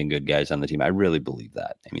and having good guys on the team. I really believe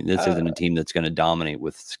that. I mean, this isn't a team that's going to dominate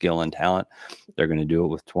with skill and talent. They're going to do it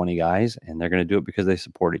with 20 guys, and they're going to do it because they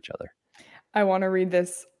support each other. I want to read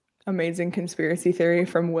this amazing conspiracy theory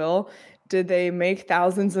from Will. Did they make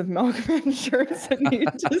thousands of Milkman shirts and need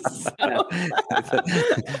to sell?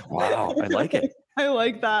 Wow, I like it. I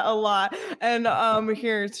like that a lot. And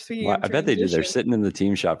here, speaking of I bet they do. They're sitting in the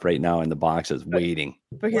team shop right now in the boxes waiting.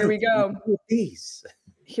 But here we go. These.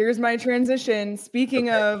 Here's my transition. Speaking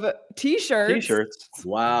of t-shirts.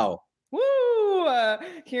 Wow. Woo!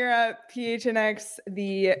 Here at PHNX,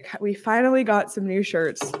 we finally got some new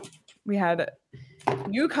shirts. We had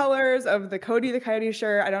new colors of the Cody the Coyote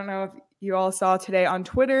shirt. I don't know if you all saw today on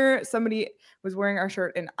Twitter. Somebody was wearing our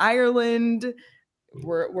shirt in Ireland.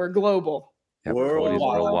 We're global. Yeah, Cody's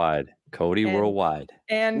worldwide. Cody worldwide.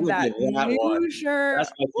 And that new shirt.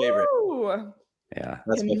 That's my favorite. Woo! Yeah.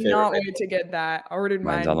 That's my favorite. Cannot wait to get that. I ordered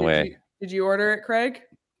mine. Mine's on the way. Did you order it, Craig?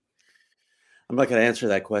 I'm not going to answer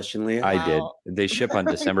that question, Leah. I did. They ship on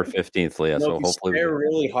December 15th, Leah. So hopefully they're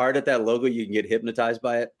really hard at that logo. You can get hypnotized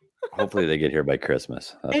by it. Hopefully they get here by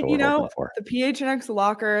Christmas. That's and what we're hoping for. The PHNX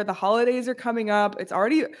locker, the holidays are coming up. It's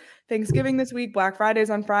already Thanksgiving this week. Black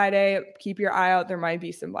Friday's on Friday. Keep your eye out. There might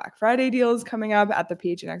be some Black Friday deals coming up at the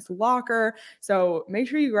PHNX locker. So make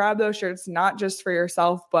sure you grab those shirts, not just for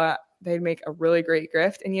yourself, but they'd make a really great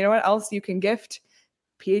gift. And you know what else you can gift?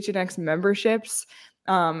 PHNX memberships.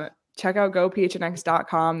 Check out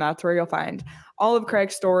gophnx.com. That's where you'll find all of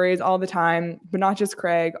Craig's stories all the time, but not just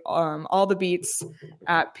Craig, all the beats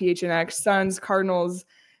at PHNX, Suns, Cardinals,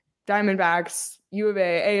 Diamondbacks, U of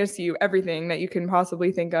A, ASU, everything that you can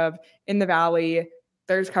possibly think of in the Valley.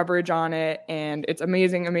 There's coverage on it, and it's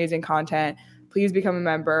amazing, amazing content. Please become a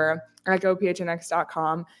member at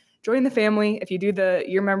gophnx.com. Join the family. If you do the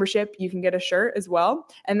year membership, you can get a shirt as well.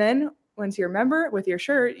 And then once you're a member with your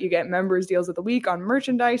shirt, you get members deals of the week on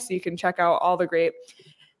merchandise. So you can check out all the great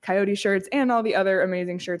Coyote shirts and all the other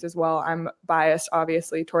amazing shirts as well. I'm biased,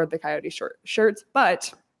 obviously, toward the Coyote shirts,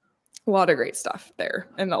 but a lot of great stuff there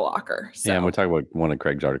in the locker. So. Yeah, and we'll talk about one of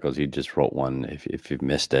Craig's articles. He just wrote one, if you've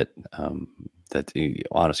missed it, that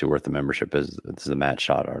honestly worth the membership is the Matt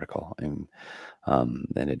Schott article. And I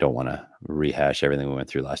don't want to rehash everything we went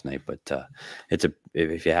through last night, but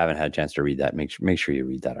if you haven't had a chance to read that, make sure you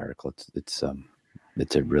read that article. It's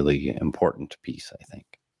a really important piece, I think.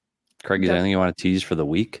 Craig, is there anything you want to tease for the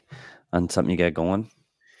week on something you got going?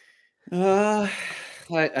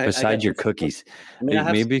 Besides your cookies,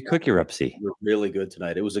 maybe cookie recipe. Really good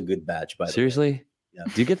tonight. It was a good batch, by the way. Seriously? Yeah.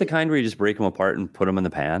 Do you get the kind where you just break them apart and put them in the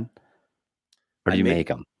pan? Or do you make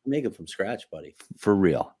them? Make them from scratch, buddy. For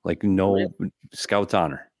real. Like Scout's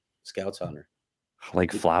Honor. Scout's Honor.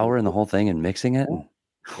 Like flour and the whole thing and mixing it?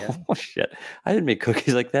 Yeah. Oh, shit. I didn't make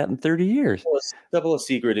cookies like that in 30 years. Well, it's a couple of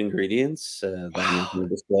secret ingredients that I'm not going to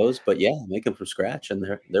disclose, but yeah, make them from scratch, and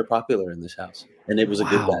they're popular in this house. And it was a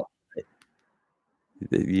good batch.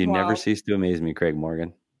 You never cease to amaze me, Craig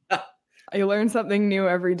Morgan. I learn something new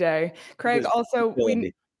every day. Craig, also,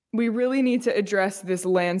 we really need to address this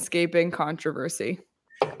landscaping controversy.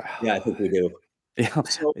 Yeah, I think we do. Yeah,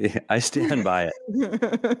 So I stand by it.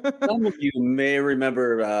 some of you may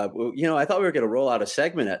remember, I thought we were going to roll out a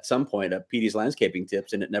segment at some point of PD's landscaping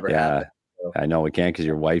tips, and it never Yeah, happened. So, I know we can't because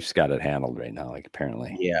your wife's got it handled right now. Like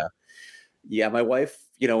apparently, yeah. My wife,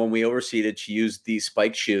 when we overseeded, she used these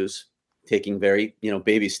spike shoes, taking very,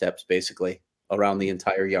 baby steps basically around the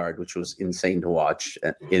entire yard, which was insane to watch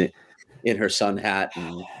in her sun hat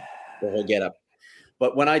and the whole getup.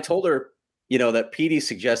 But when I told her, that PD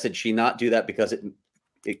suggested she not do that because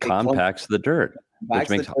it compacts the dirt, which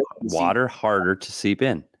makes the dirt water harder to seep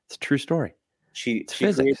in. It's a true story. She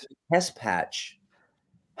created a test patch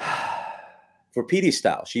for PD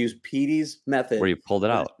style. She used PD's method where you pulled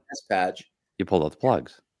it out. Test patch. You pulled out the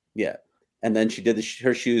plugs. Yeah. And then she did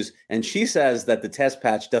her shoes, and she says that the test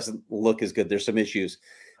patch doesn't look as good. There's some issues,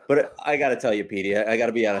 but I got to tell you, PD, I got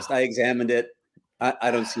to be honest. I examined it.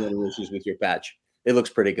 I don't see any issues with your patch. It looks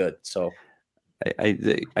pretty good. So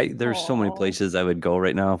there's so many places I would go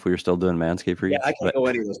right now if we were still doing Manscaped Reads. Yeah, I can't go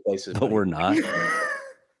any of those places, but we're not.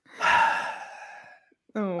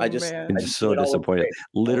 I'm just so disappointed.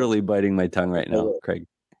 Literally biting my tongue right now, Craig.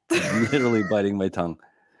 Literally biting my tongue.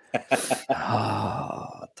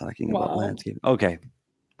 Talking about landscape. Okay.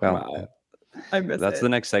 Well, I miss that's it. the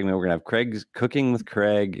next segment. We're gonna have Craig's Cooking with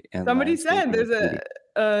Craig. And somebody said there's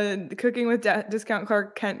a Cooking with Discount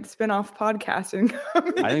Clark Kent spinoff podcast.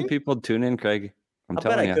 I think people tune in, Craig. I'm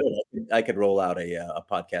telling you. I could roll out a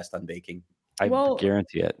podcast on baking. I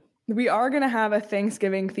guarantee it. We are going to have a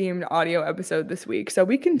Thanksgiving themed audio episode this week, so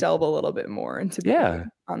we can delve a little bit more into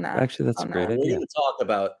on that. Actually, that's a great idea. We're going to talk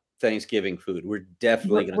about Thanksgiving food. We're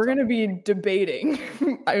definitely going to. We're going to be debating.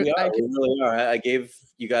 We really are. I gave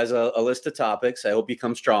you guys a list of topics. I hope you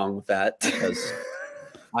come strong with that because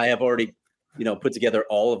I have already, put together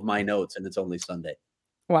all of my notes, and it's only Sunday.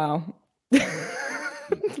 Wow.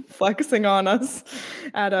 Flexing on us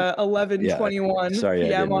at 11:21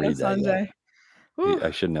 p.m. on a Sunday.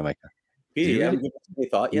 I shouldn't have my. PD, you haven't given us any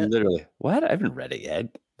thought yet? Literally, what? I haven't read it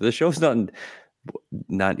yet. The show's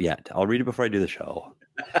not yet. I'll read it before I do the show.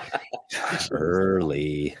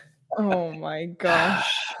 Early. Oh my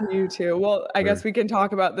gosh, you too. Well, I guess we can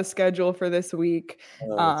talk about the schedule for this week.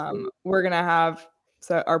 We're gonna have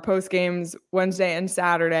our post games Wednesday and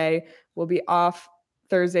Saturday. We'll be off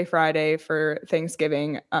Thursday, Friday for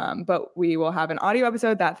Thanksgiving. But we will have an audio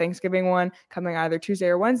episode, that Thanksgiving one, coming either Tuesday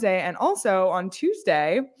or Wednesday. And also on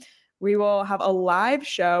Tuesday, we will have a live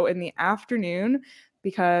show in the afternoon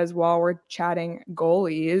because while we're chatting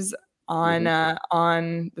goalies on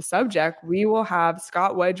the subject, we will have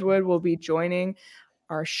Scott Wedgwood will be joining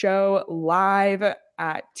our show live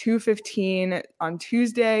at 2:15 on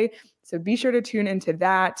Tuesday. So be sure to tune into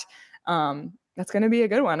that. That's going to be a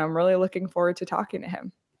good one. I'm really looking forward to talking to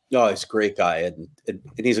him. Oh, he's a great guy. And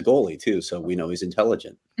he's a goalie too. So we know he's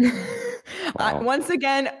intelligent. Wow. Once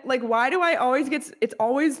again, why do I always it's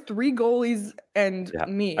always three goalies and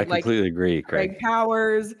me? I completely agree, Craig. Greg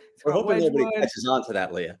Powers. We're hoping nobody catches on to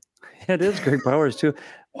that, Leah. It is Greg Powers too.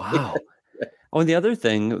 Wow. And the other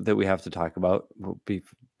thing that we have to talk about will be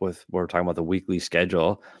we're talking about the weekly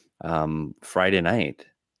schedule. Friday night,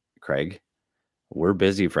 Craig, we're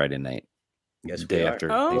busy Friday night. Yes, day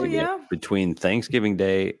after. Oh, yeah. Between Thanksgiving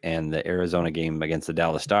Day and the Arizona game against the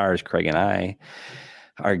Dallas Stars, Craig and I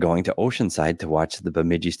are going to Oceanside to watch the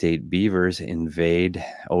Bemidji State Beavers invade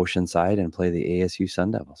Oceanside and play the ASU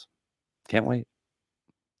Sun Devils. Can't wait.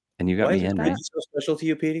 And you got me in, right? Is it so special to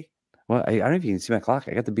you, Petey? Well, I don't know if you can see my clock.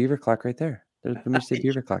 I got the Beaver clock right there. There's the Bemidji State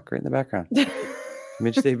Beaver clock right in the background.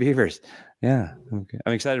 Bemidji State Beavers. Yeah. Okay.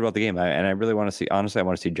 I'm excited about the game. And I really want to see, honestly, I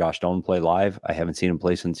want to see Josh Stone play live. I haven't seen him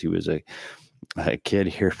play since he was a kid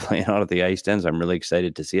here playing out at the ice dens. I'm really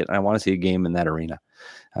excited to see it. And I want to see a game in that arena.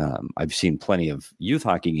 I've seen plenty of youth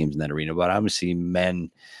hockey games in that arena, but I'm seeing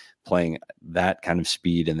men playing that kind of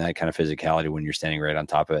speed and that kind of physicality when you're standing right on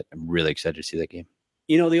top of it. I'm really excited to see that game.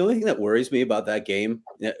 The only thing that worries me about that game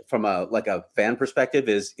from a fan perspective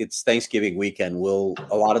is it's Thanksgiving weekend. Will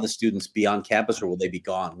a lot of the students be on campus or will they be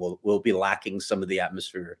gone? Will be lacking some of the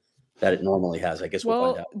atmosphere that it normally has? I guess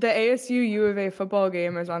we'll find out. The ASU U of A football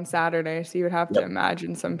game is on Saturday, so you would have to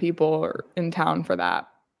imagine some people are in town for that.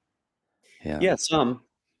 Yeah, some.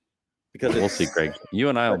 Because we'll see, Craig. You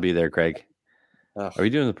and I will be there, Craig. Are we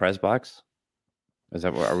doing the press box? Is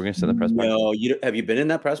that are we going to sit in the press box? No, have you been in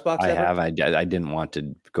that press box? I have. I didn't want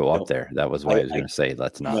to go up there. That was why I was going to say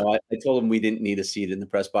let's not. No, I told him we didn't need a seat in the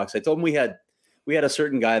press box. I told him we had a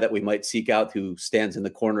certain guy that we might seek out who stands in the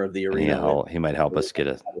corner of the arena. Yeah, he might help us get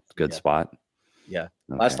a good spot. Yeah.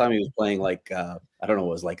 Okay. Last time he was playing I don't know, it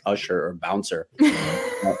was like usher or bouncer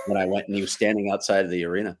when I went and he was standing outside of the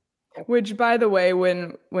arena. Which, by the way,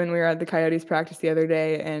 when we were at the Coyotes practice the other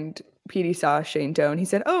day and Petey saw Shane Doan, he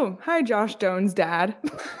said, "Oh, hi, Josh Doan's dad."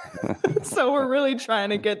 So we're really trying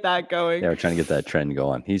to get that going. Yeah, we're trying to get that trend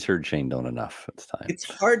going. He's heard Shane Doan enough. It's time. It's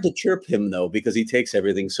hard to chirp him though because he takes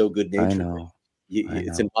everything so good I natured. know.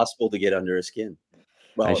 It's impossible to get under his skin.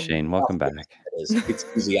 Well, Hi, Shane. Welcome back. It's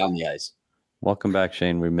easy on the ice. Welcome back,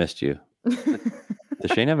 Shane. We missed you.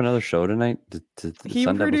 Does Shane have another show tonight? Did He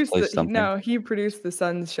Sun Devils produced play something? he produced the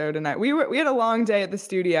Suns show tonight. We had a long day at the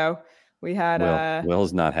studio. We had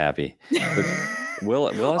Will's not happy. But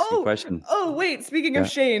Will ask a question. Oh, wait. Speaking of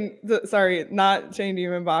Shane, sorry, not Shane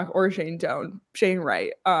Diemenbach or Shane Doan, Shane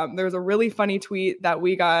Wright. There was a really funny tweet that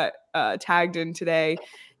we got tagged in today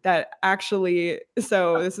that actually,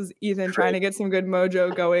 so this is Ethan trying to get some good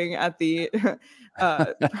mojo going at the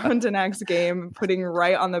Frontenacs game, putting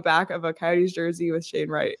Wright on the back of a Coyotes jersey with Shane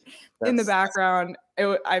Wright in the background.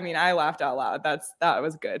 I laughed out loud. That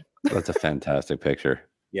was good. That's a fantastic picture.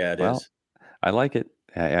 Yeah, it is. I like it.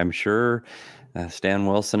 I'm sure Stan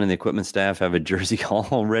Wilson and the equipment staff have a jersey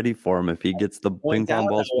all ready for him if he gets the ping pong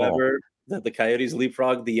ball. However, that the Coyotes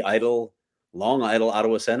leapfrog the long idle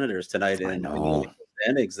Ottawa Senators tonight. I know.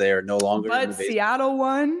 Standings, they are no longer. But Seattle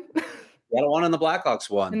won. Seattle won and the Blackhawks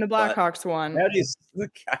won. And the Blackhawks won. The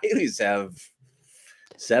Coyotes have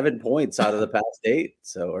 7 points out of the past 8.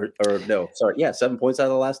 So, 7 points out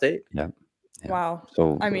of the last 8. Yeah. Wow.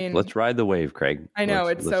 So I mean, let's ride the wave, Craig. I know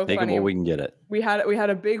let's so take funny. It while we can get it. We had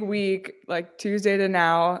a big week, like Tuesday to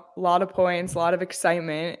now. A lot of points, a lot of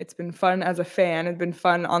excitement. It's been fun as a fan. It's been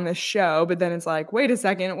fun on this show. But then it's like, wait a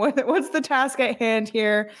second, what's the task at hand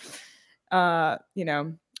here? We're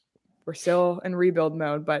still in rebuild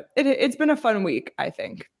mode, but it's been a fun week, I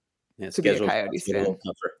think. Yeah, to be a Coyotes fan. A little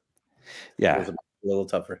tougher. Yeah, a little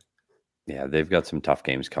tougher. Yeah, they've got some tough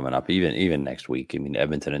games coming up, even next week. I mean,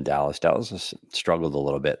 Edmonton and Dallas. Dallas has struggled a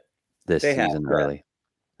little bit this season early.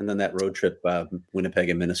 And then that road trip, Winnipeg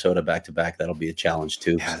and Minnesota back to back, that'll be a challenge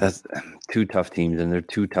too. Yeah, that's 2 tough teams, and they're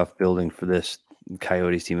 2 tough buildings for this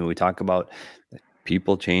Coyotes team. And we talk about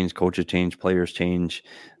people change, coaches change, players change.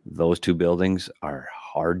 Those 2 buildings are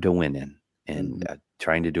hard to win in, and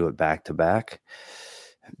trying to do it back to back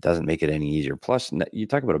doesn't make it any easier. Plus, you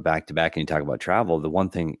talk about a back-to-back and you talk about travel. The one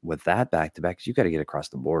thing with that back-to-back is you got to get across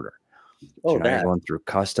the border. Oh, you're not going through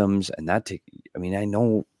customs, and I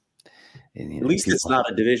know. At least it's not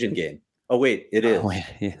a division game. Oh, wait, it is. Oh, yeah,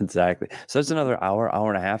 exactly. So it's another hour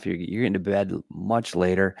and a half. You're getting to bed much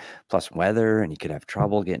later, plus weather, and you could have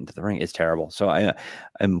trouble getting to the ring. It's terrible. So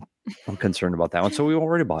I'm concerned about that one. So we won't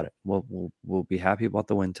worry about it. We'll be happy about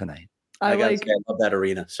the win tonight. I love that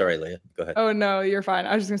arena. Sorry, Leah. Go ahead. Oh, no, you're fine.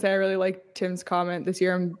 I was just going to say, I really like Tim's comment this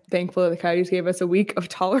year. I'm thankful that the Coyotes gave us a week of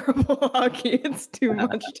tolerable hockey. It's too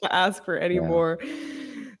much to ask for any more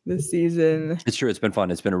this season. It's true. It's been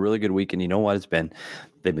fun. It's been a really good week. And you know what it's been?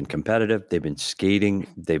 They've been competitive. They've been skating.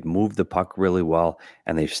 They've moved the puck really well.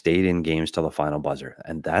 And they've stayed in games till the final buzzer.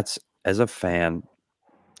 And that's, as a fan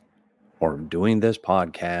or doing this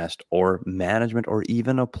podcast or management or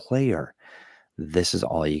even a player, this is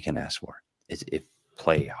all you can ask for. Is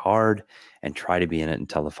play hard and try to be in it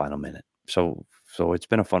until the final minute. So it's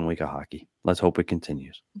been a fun week of hockey. Let's hope it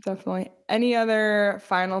continues. Definitely. Any other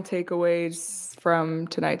final takeaways from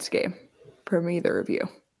tonight's game from either of you?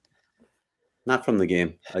 Not from the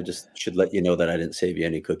game. I just should let you know that I didn't save you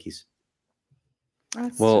any cookies.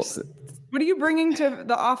 What are you bringing to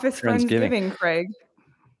the office Friendsgiving, Craig?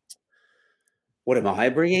 What am I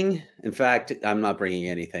bringing? In fact, I'm not bringing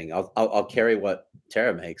anything. I'll carry what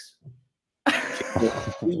Tara makes.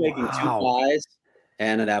 She's making 2 pies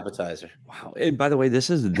and an appetizer. Wow! And by the way, this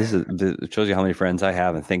it shows you how many friends I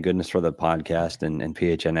have, and thank goodness for the podcast and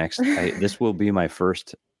PHNX. This will be my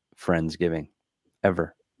first Friendsgiving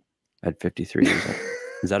ever at 53 years old.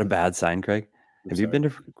 Is that a bad sign, Craig? Have you been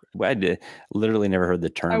to? I literally never heard the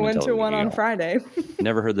term. I went to one on Friday.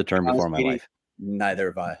 Never heard the term before in my life. Neither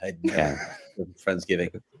have I. Friendsgiving.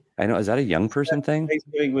 I know. Is that a young person thing?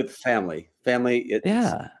 Thanksgiving with family.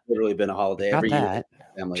 It's literally been a holiday every year.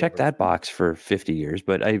 Check that box for 50 years.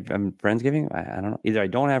 But I'm Friendsgiving. I don't know. Either I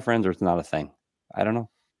don't have friends or it's not a thing. I don't know.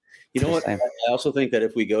 You know what? I also think that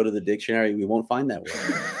if we go to the dictionary, we won't find that word.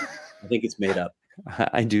 I think it's made up.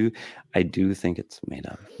 I do think it's made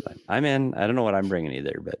up. But I'm in. I don't know what I'm bringing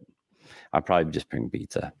either. But I'll probably just bring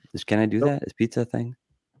pizza. Can I do that? Is pizza a thing?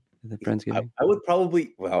 The Friendsgiving? I would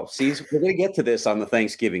probably, we're going to get to this on the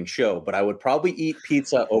Thanksgiving show, but I would probably eat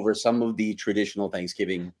pizza over some of the traditional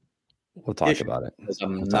Thanksgiving. We'll talk about it. Because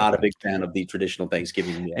I'm not a big fan of the traditional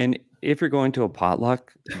Thanksgiving meal. And if you're going to a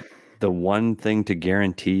potluck, the one thing to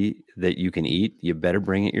guarantee that you can eat, you better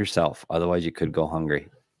bring it yourself. Otherwise, you could go hungry.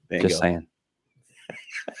 Just saying.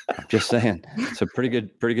 I'm just saying, it's a pretty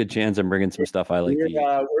good chance I'm bringing some stuff I like to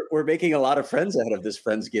eat. We're making a lot of friends out of this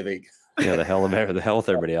Friendsgiving. Yeah, the hell with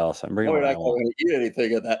everybody else. I'm bringing We're what I not want. going to eat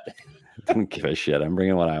anything of that. Don't give a shit. I'm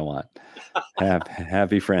bringing what I want.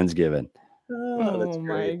 Happy Friendsgiving. Oh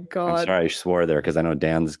my I'm God. sorry I swore there because I know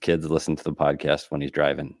Dan's kids listen to the podcast when he's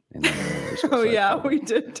driving. Oh yeah, we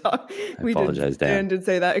did talk. We apologize, did. Dan. Dan did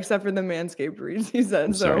say that, except for the Manscaped reads. He said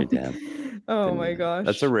I'm so. sorry, Dan. Oh my gosh.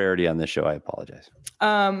 That's a rarity on this show. I apologize.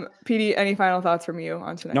 PD, any final thoughts from you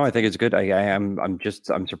on tonight? No, I think it's good. I'm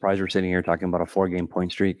surprised we're sitting here talking about a 4-game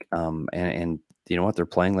point streak. And you know what? They're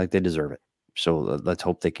playing like they deserve it. So let's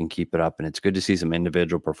hope they can keep it up. And it's good to see some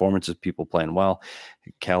individual performances, people playing well.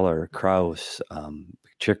 Keller, Kraus,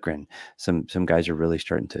 Chikrin, some guys are really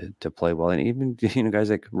starting to play well. And even, guys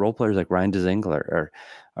like role players like Ryan Dzingler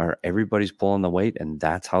are everybody's pulling the weight. And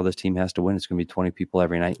that's how this team has to win. It's going to be 20 people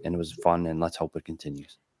every night. And it was fun. And let's hope it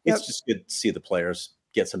continues. It's just good to see the players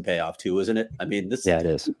get some payoff too, isn't it? I mean, it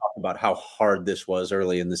is. We talk about how hard this was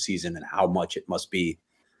early in the season and how much it must be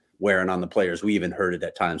wearing on the players. We even heard it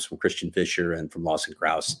at times from Christian Fischer and from Lawson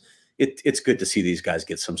Krause. It's good to see these guys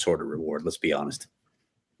get some sort of reward. Let's be honest.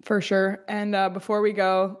 For sure. And before we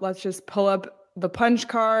go, let's just pull up the punch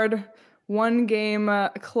card. 1 game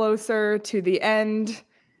closer to the end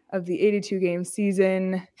of the 82-game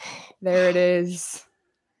season. There it is.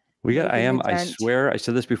 I swear, I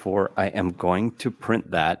said this before, I am going to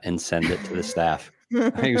print that and send it to the staff.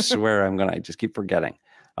 I swear I just keep forgetting.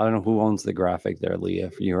 I don't know who owns the graphic there, Leah,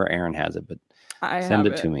 if you or Aaron has it, but send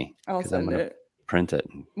it to me. I'll send it. Print it.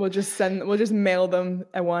 We'll just mail them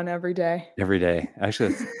one every day. Every day.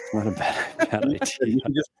 Actually, it's not a bad idea. You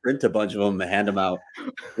can just print a bunch of them and hand them out.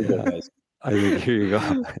 Yeah. Here you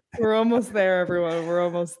go. We're almost there, everyone. We're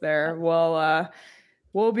almost there. Well,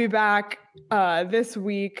 we'll be back this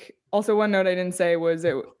week. Also, one note I didn't say was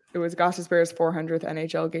it was Gostisbehere's 400th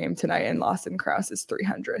NHL game tonight and Lawson Krause's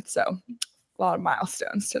 300th. So a lot of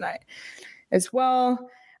milestones tonight as well.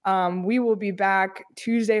 We will be back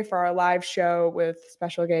Tuesday for our live show with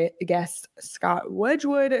special guest Scott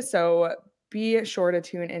Wedgwood. So be sure to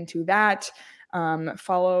tune into that.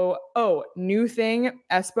 Follow. Oh, new thing.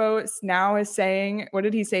 Espo now is saying, what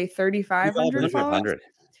did he say? 3,500 followers?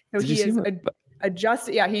 So he is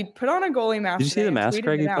adjusted. Yeah, he put on a goalie mask. Did you see the mask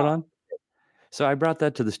Greg he put on? So I brought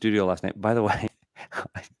that to the studio last night. By the way,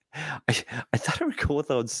 I thought it would go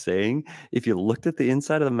without saying. If you looked at the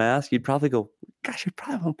inside of the mask, you'd probably go, "Gosh, I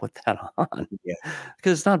probably won't put that on." Yeah,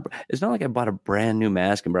 because it's not like I bought a brand new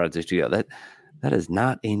mask and brought it to the studio. That is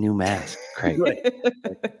not a new mask, Craig. We're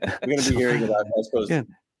going to be hearing about, I suppose,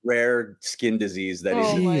 rare skin disease that is.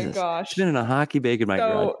 Oh my gosh! It's been in a hockey bag in my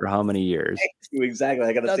garage for how many years? Exactly.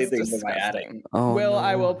 I got the same thing in my attic. Oh,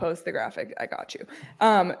 I will post the graphic. I got you.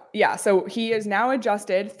 Yeah. So he is now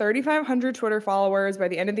adjusted 3,500 Twitter followers. By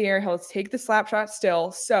the end of the year, he'll take the slap shot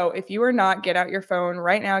still. So if you are not, get out your phone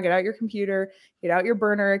right now. Get out your computer. Get out your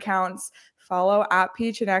burner accounts. Follow at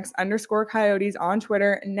 @PHNX_Coyotes on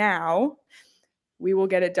Twitter now. We will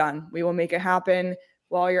get it done. We will make it happen.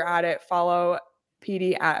 While you're at it, follow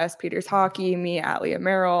PD at S Peters Hockey, me at Leah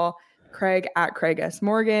Merrill, Craig at Craig S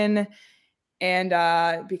Morgan,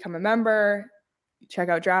 and become a member. Check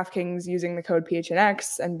out DraftKings using the code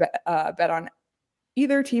PHNX and bet on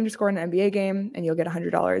either team to score an NBA game, and you'll get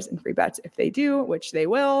 $100 in free bets if they do, which they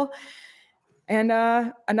will. And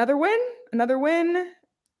another win.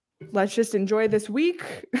 Let's just enjoy this week.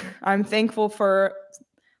 I'm thankful for,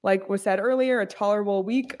 like was said earlier, a tolerable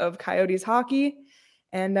week of Coyotes hockey,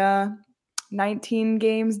 and 19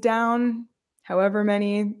 games down, however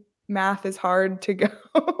many. Math is hard to go.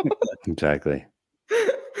 Exactly.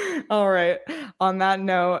 All right. On that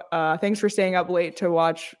note, thanks for staying up late to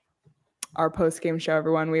watch our post-game show,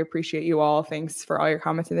 everyone. We appreciate you all. Thanks for all your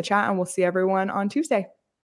comments in the chat, and we'll see everyone on Tuesday.